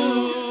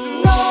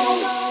 No,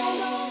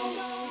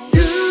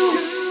 you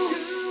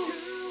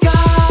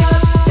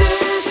got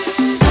this.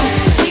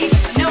 Need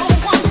no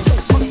one.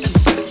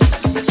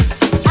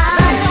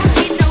 I don't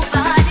need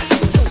nobody.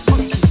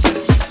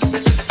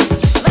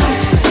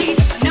 Need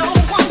no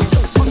one.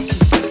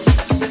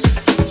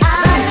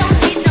 I don't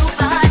need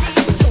nobody.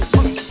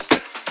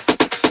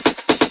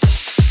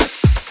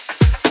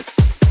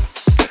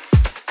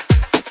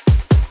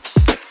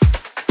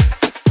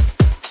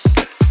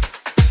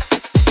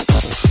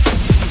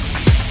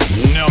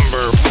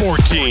 Number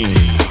 14.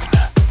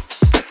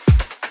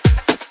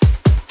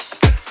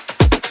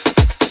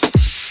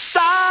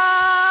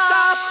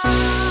 Stop!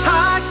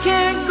 I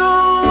can't go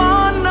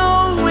on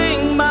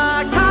knowing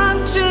my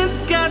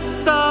conscience gets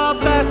the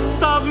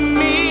best of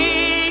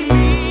me.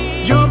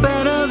 You're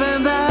better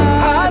than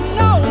that. I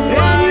know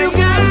And you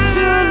got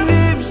to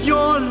live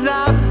your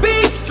life.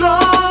 Be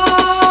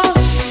strong.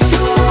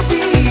 You'll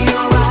be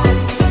alright.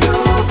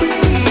 You'll be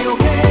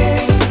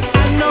okay.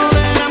 I know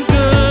that I'm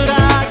good,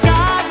 I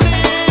got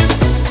this.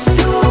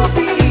 You'll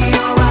be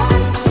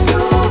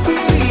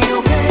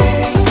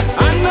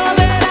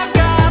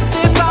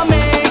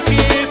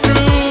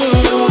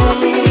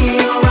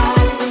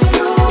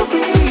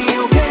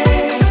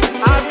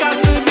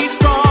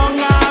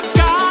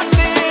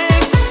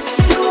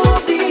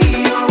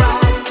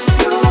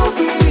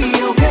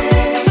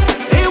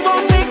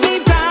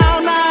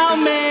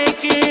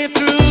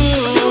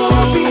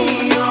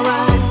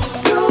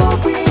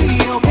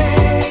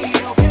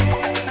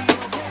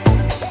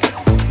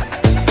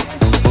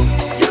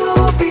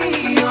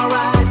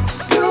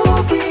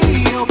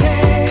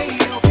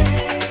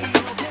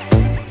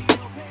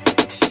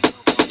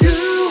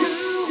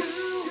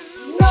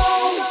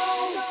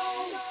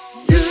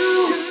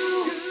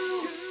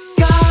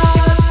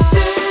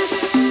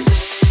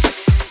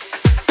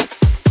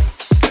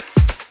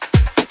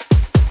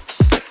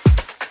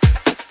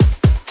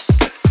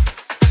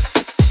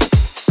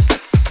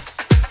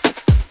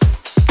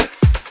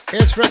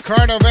It's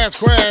Ricardo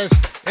Vasquez.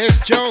 It's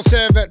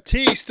Joseph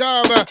T.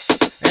 Stubb.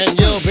 And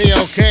You'll Be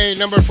Okay,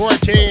 number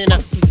 14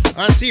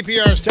 on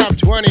CPR's Top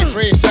 20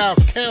 Freestyle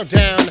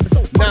Countdown.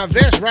 Now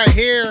this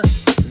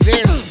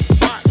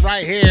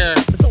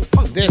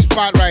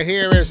spot right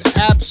here is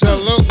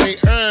absolutely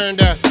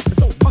earned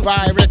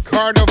by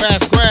Ricardo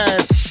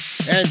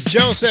Vasquez and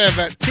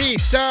Joseph T.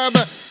 Stubb.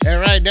 And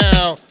right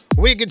now,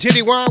 we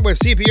continue on with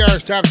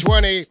CPR's Top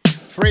 20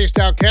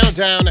 Freestyle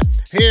Countdown.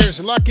 Here's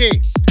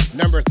Lucky,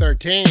 number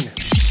 13.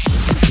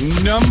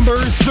 Number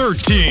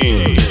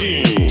 13.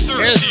 It's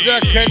the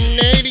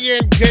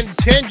Canadian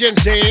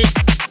Contingency.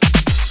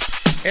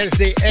 It's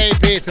the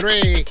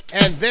AP3.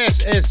 And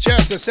this is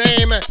just the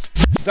same.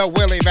 The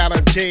Willie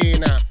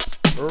Valentine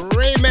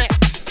remix.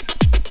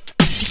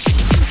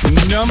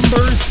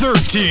 Number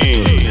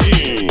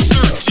 13.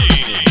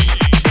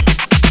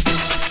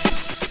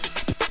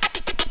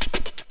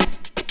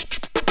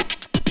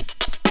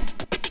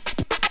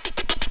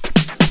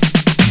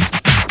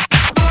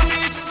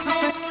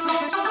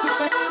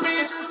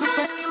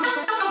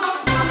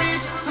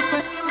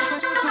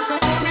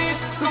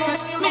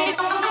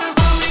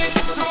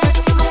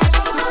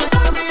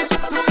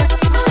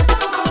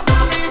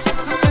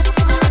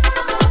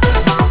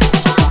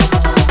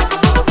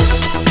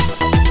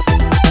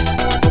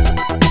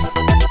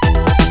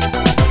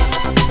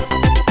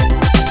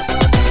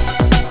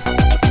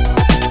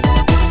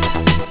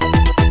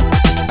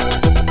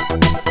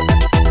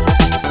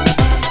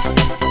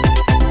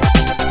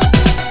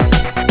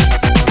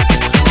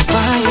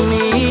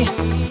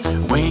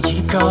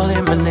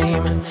 Calling my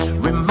name,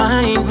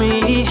 remind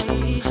me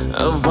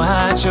of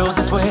why I chose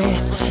this way.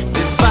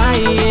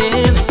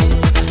 Defying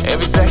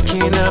every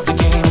second of the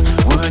game.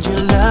 Would you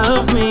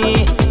love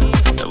me?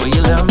 Or will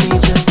you love me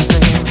just the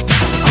same?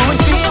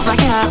 Always feels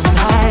like I've been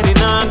hiding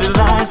under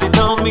lies they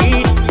told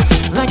me.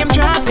 Like I'm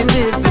trapped in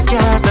this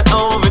disguise that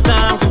over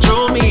time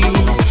control me.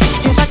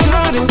 If I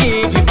couldn't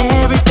give you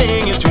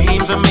everything your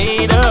dreams are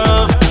made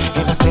of,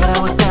 if I said I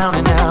was down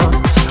and out,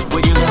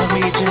 would you love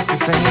me just the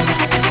same?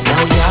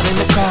 Now we out in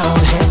the crowd,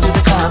 hands to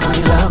the clouds, would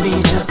you love me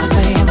just the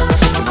same?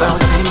 If I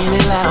was singing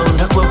it loud,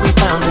 look what we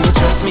found, do you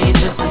trust me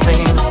just the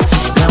same?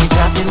 Now we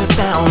trapped in the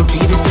sound,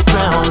 feet at the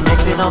ground,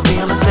 makes it all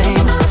feel the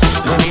same.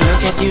 Let me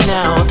look at you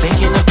now,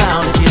 thinking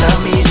about if you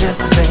love me just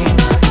the same.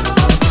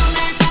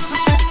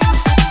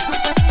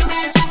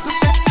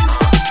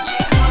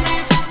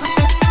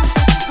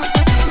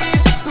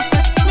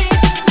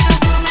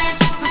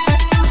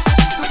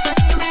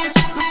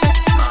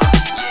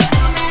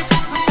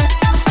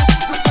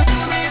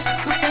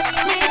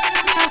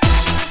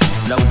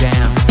 Slow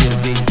down, feel the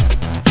beat.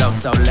 Flow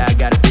so loud,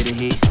 gotta feel the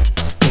heat.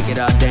 Pick it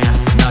all down,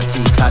 naughty,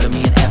 calling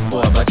me an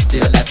F-boy, but you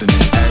still laughing me.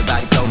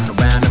 Everybody floating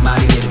around,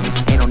 nobody hitting me.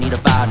 Ain't no need to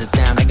follow the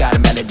sound, I got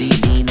a melody.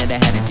 Lean in the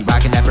Hennessy,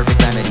 rocking that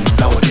perfect remedy.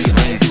 Flow through your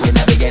veins, you will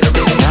never get a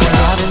rhythm. Now we're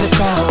out in the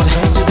crowd,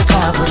 hands to the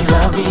clouds, will you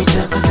love me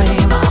just the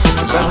same?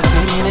 If I was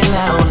singing it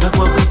loud, look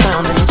what we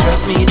found, do you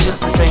trust me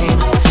just the same?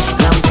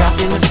 Now we trapped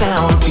in the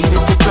sound, feet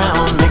at the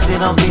ground, makes it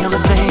all feel the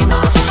same.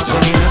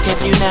 Let me look at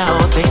you now,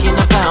 thinking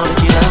about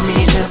if you love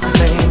me just the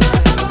same.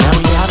 Now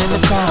we out in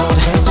the crowd,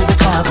 hands to the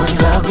clouds, will you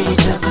love me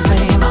just the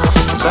same?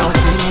 If I was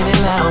singing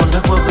it loud,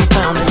 look what we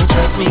found, do you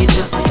trust me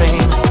just the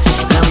same?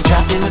 Now we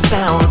trapped in the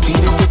sound, feet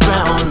at the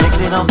ground, makes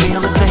it all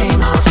feel the same.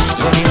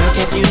 Let me look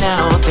at you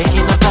now,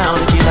 thinking about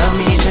if you love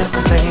me just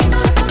the same.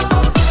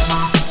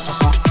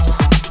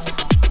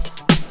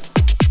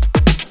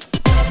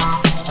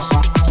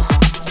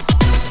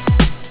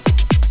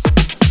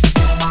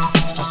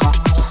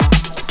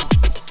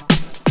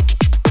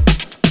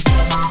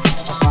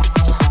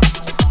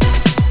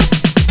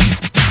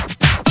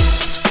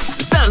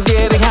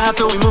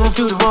 So we move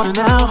to the water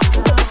now.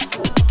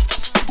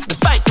 The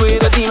fight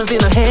with our demons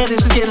in our head is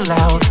just getting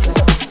loud.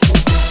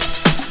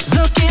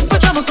 Looking for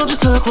trouble, so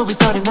just look where we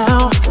started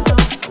now.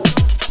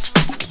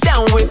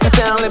 Down with the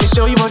sound, let me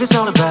show you what it's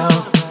all about.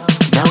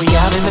 Now we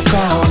out in the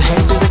crowd,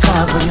 hands to the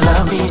clouds, will you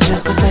love me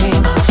just the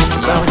same?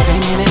 If I was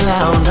singing it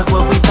loud, look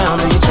what we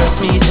found, do you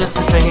trust me just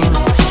the same?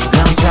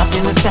 Now we trapped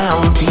in the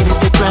sound, feet at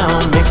the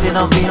ground, makes it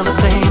all feel the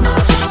same.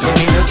 Let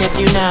me look at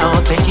you now,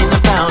 thinking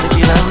about if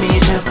you love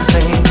me just the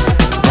same.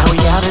 Now we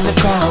out in the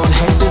crowd,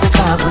 hands to the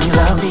clouds, will you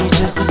love me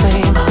just the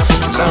same?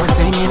 If I was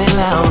singing it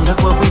loud,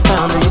 look what we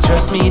found, do you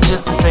trust me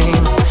just the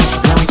same?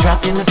 Now we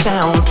trapped in the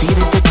sound, feet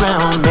at the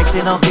ground, makes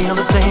it all feel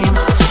the same.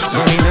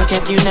 Let me look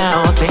at you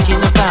now,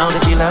 thinking about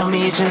if you love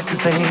me just the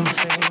same.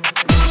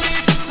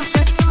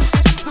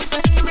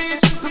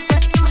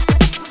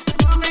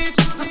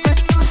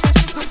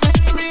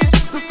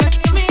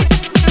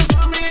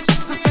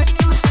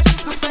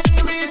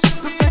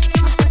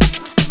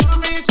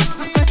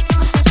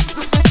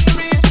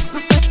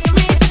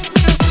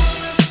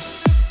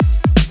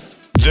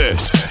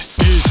 This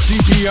is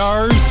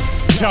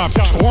CPR's Top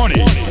 20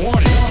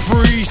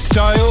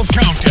 Freestyle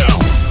Countdown.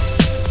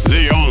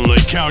 The only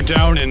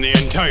countdown in the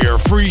entire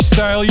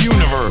freestyle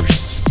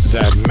universe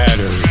that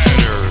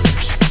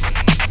matters.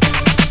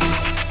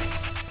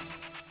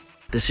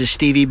 This is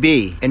Stevie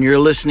B, and you're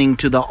listening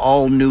to the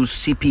all-new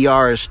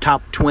CPR's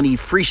Top 20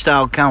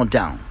 Freestyle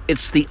Countdown.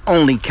 It's the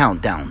only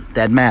countdown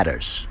that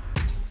matters.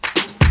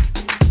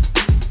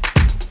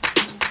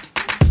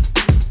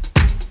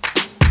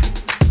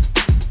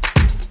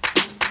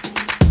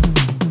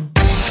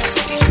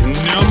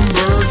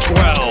 Number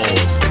 12.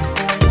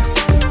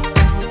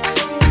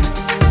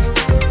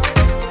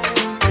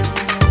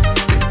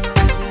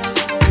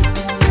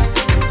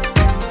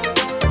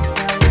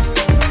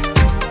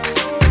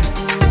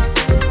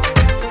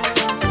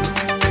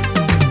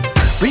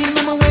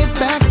 Remember way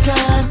back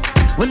time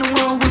when the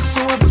world was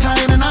so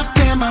uptight, and hot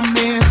damn I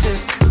miss it.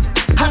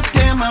 Hot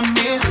damn I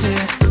miss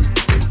it.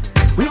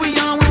 We were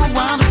young, we were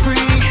wild and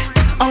free.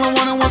 All I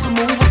wanted was to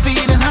move our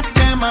feet, and hot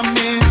damn I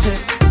miss it.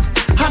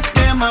 Hot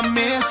damn I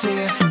miss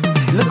it.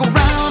 Look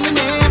around and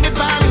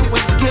everybody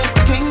was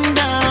getting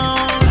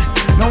down.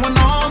 No one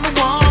on the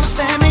wall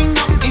standing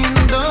up in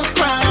the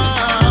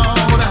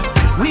crowd.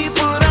 We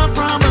put our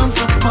problems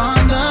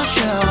upon the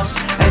shelves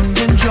and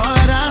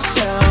enjoyed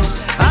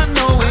ourselves. I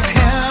know it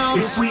helps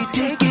if we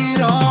take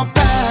it all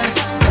back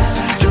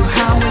to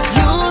how it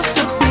used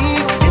to be.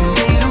 And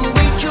day to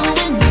week, you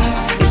and me,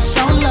 it's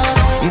all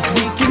love. If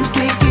we can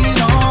take it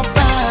all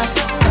back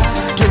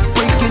to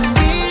breaking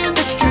in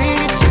the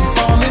streets and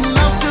fall in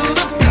love to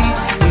the beat,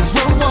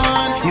 we're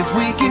one. If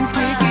we can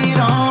take it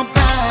all back.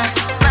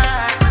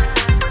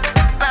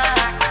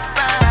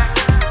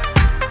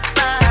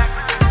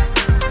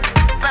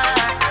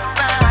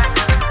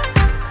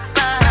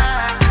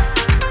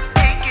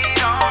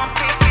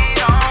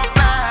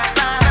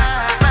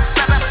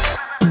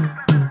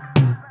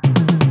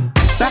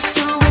 Back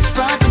to it's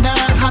Friday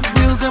night, Hot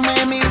Wheels in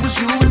Miami, it was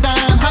you and I.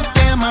 Hot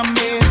damn, I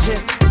miss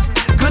it.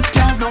 Good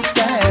times, no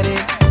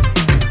static.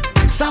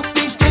 South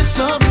Beach did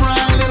something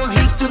right, little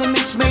heat to the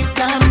mix, made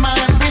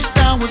dynamite.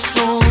 Freestyle was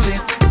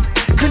solid,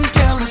 couldn't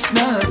tell us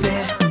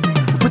nothing.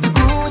 Put the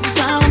groove with the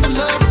sound of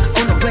love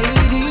on the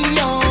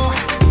radio.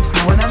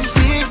 Power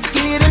 96 to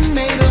get it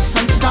made us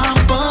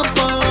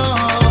unstoppable.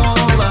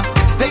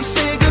 They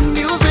say good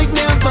music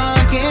never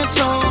gets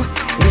old.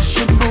 It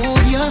should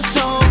move your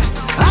soul.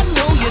 I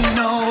know you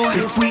know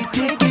if we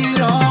take it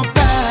all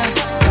back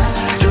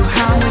to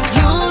how it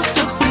used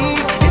to be.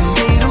 And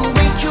day to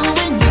week, you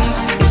and me,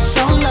 it's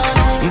all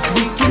love. If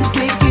we can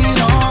take it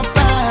all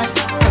back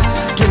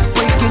to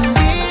breaking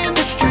in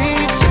the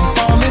streets and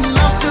fall in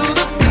love to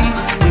the beat,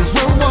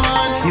 we're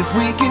one. If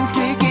we can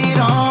take it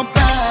all back.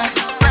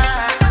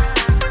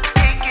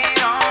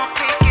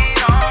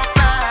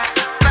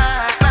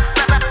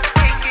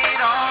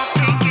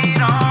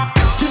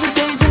 To the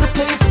days when the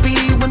place be,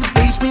 when the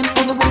basement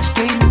on the road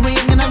skating ring,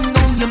 and I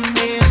know you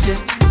miss it.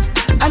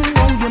 I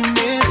know you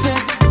miss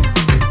it.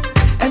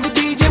 And the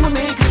DJ will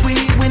make it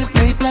sweet when it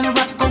play Planet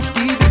Rock, go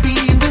Stevie B,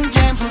 and them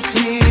jams was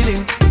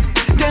hitting.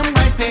 Damn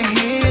right they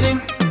hitting.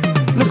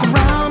 Look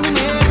around and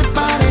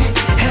everybody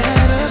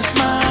had a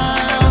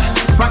smile.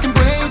 Rocking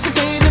braids and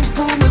fade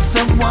improvements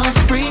that was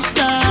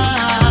freestyle.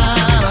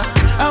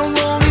 Our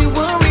only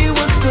worry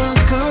was the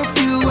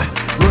curfew.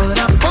 What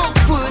our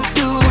folks would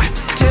do,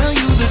 tell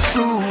you the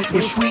truth.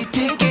 If we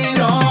take it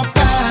all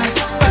back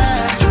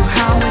to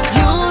how it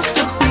used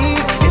to be.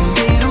 And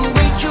day to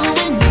week, you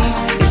and me,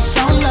 it's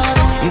all love.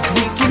 If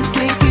we can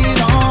take it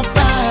all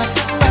back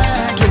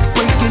to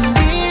breaking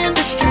in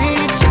the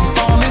streets and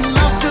fall in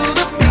love to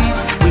the beat,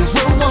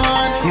 we're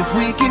one. If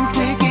we can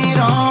take it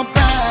all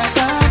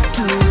back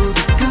to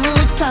the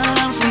good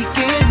times, we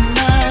get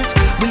nice.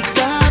 We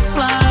got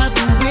fly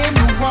doing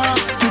the walk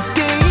to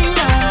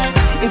daylight.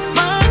 If I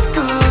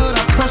could,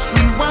 I'd press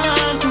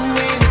rewind to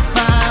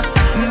 85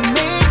 and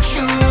make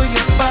sure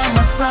you're by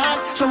my side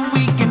so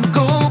we can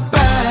go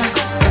back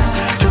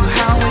to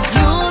how it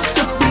used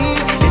to be.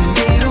 And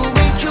day to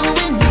week, you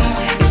and me,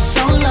 it's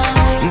all love.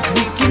 If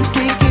we can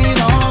take it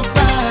all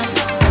back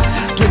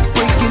to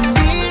breaking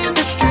in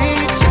the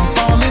streets and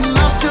fall in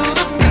love to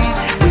the beat,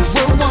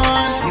 we're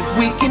one. If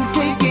we can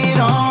take it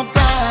all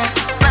back.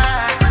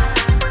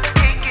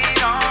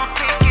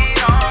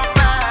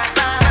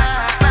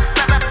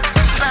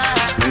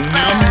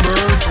 Number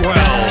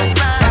 12.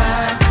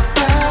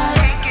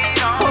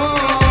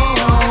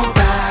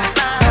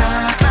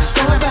 Let's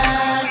go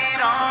back.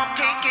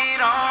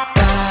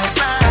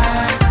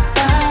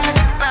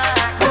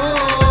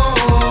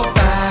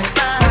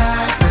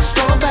 Let's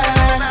go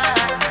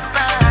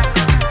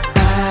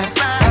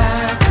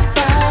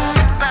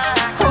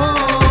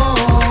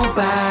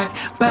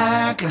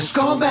back. Let's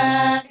go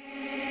back.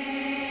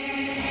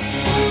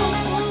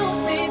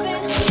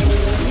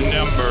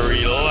 Number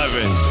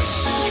 11.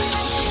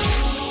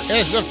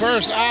 It's the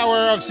first hour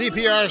of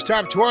CPR's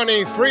Top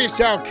 20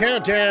 Freestyle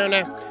Countdown.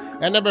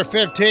 At number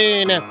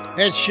 15,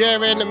 it's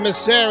Sharon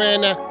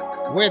Masserin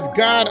with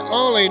God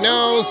Only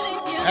Knows.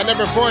 At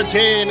number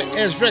 14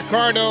 is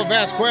Ricardo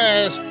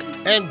Vasquez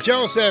and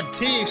Joseph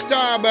T.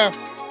 Staub,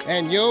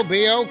 and You'll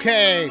Be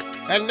Okay.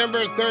 At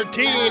number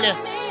 13,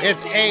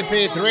 it's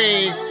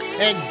AP3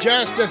 and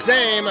Just the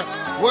Same,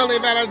 Willie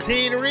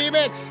Valentine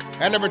remix.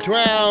 At number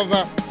 12,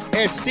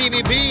 it's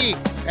Stevie B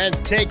and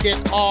Take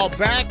It All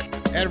Back.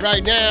 And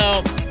right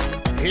now,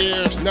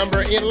 here's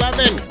number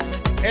 11.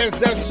 It's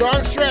the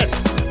songstress.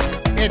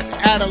 It's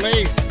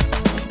Adelise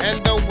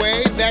and The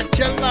Way That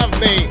You Love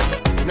Me.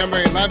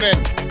 Number 11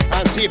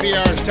 on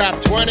CPR's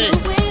Top 20.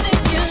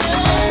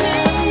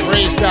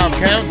 Freestyle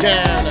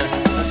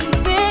Countdown.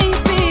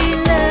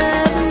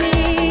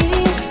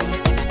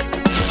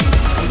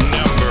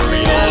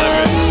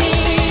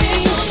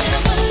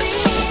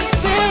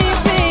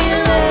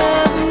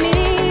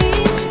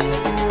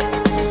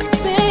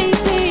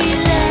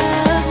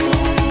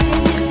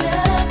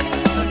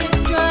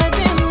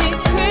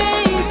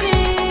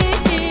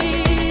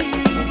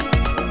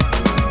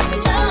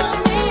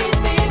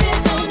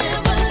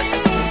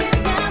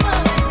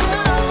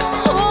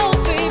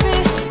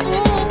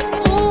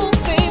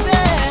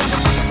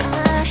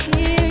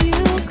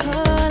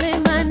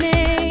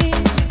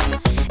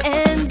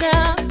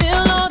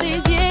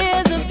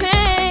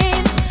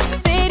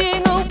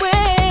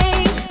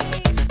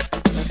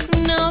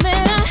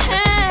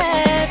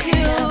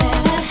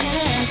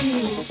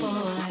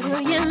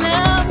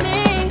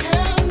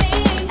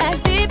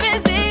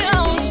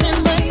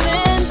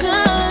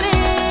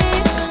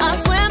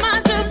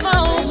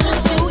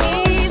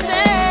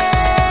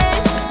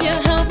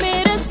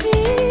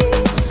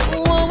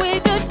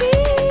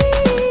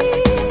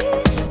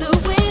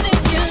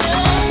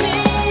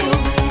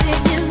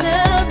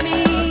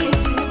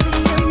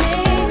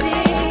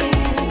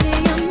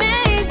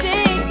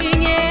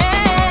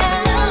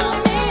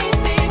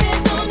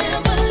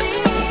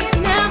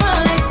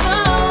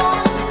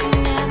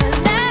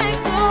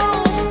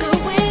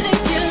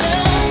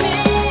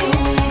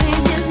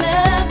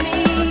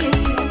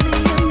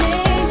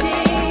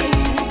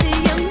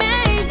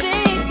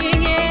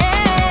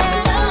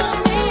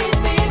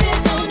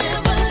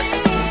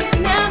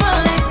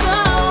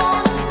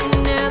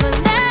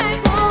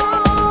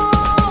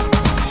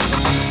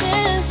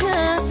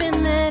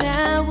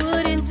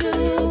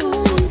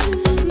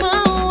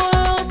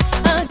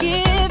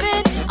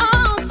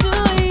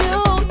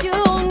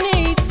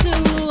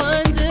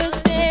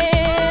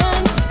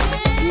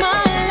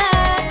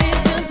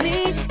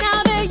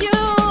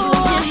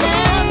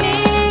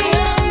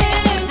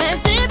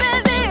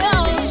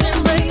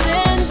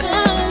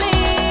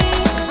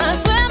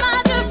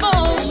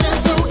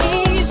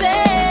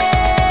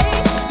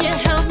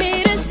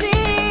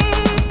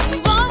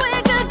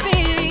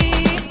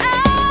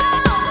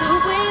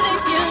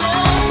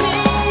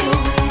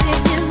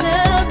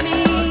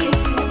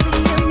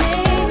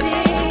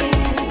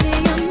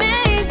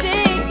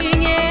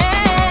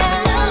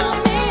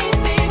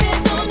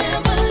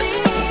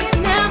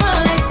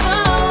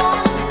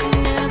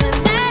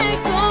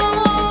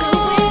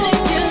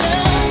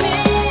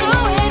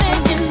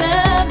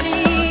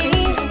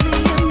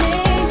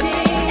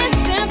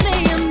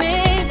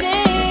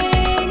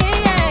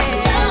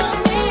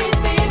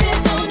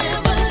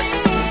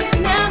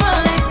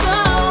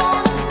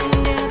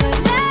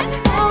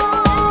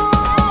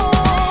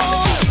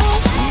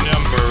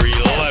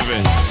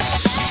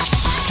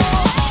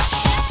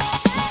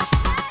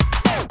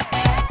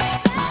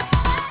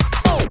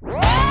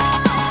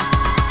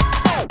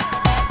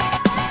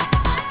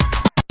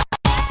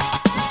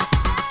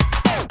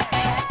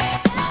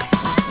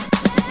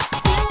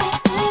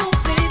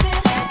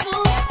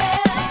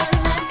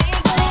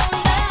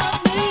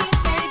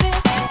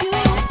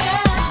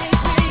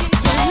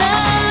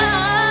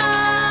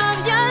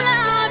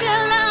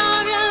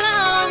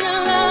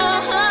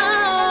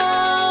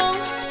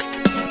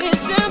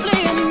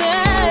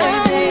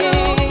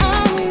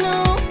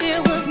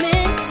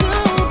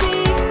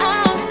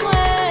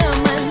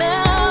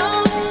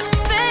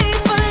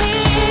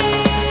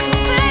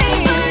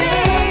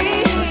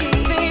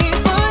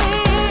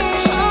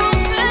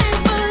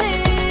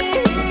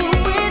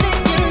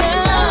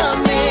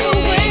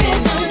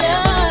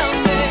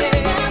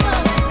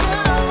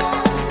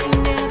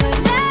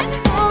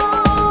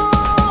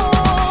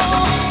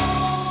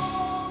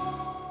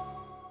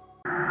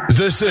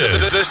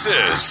 This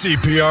is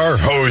CPR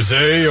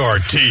Jose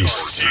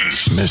Ortiz.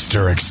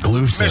 Mr.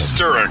 Exclusive.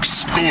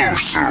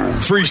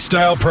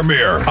 Freestyle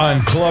premiere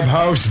on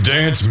Clubhouse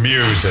Dance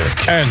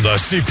Music and the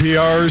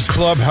CPR's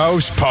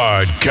Clubhouse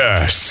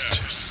Podcast.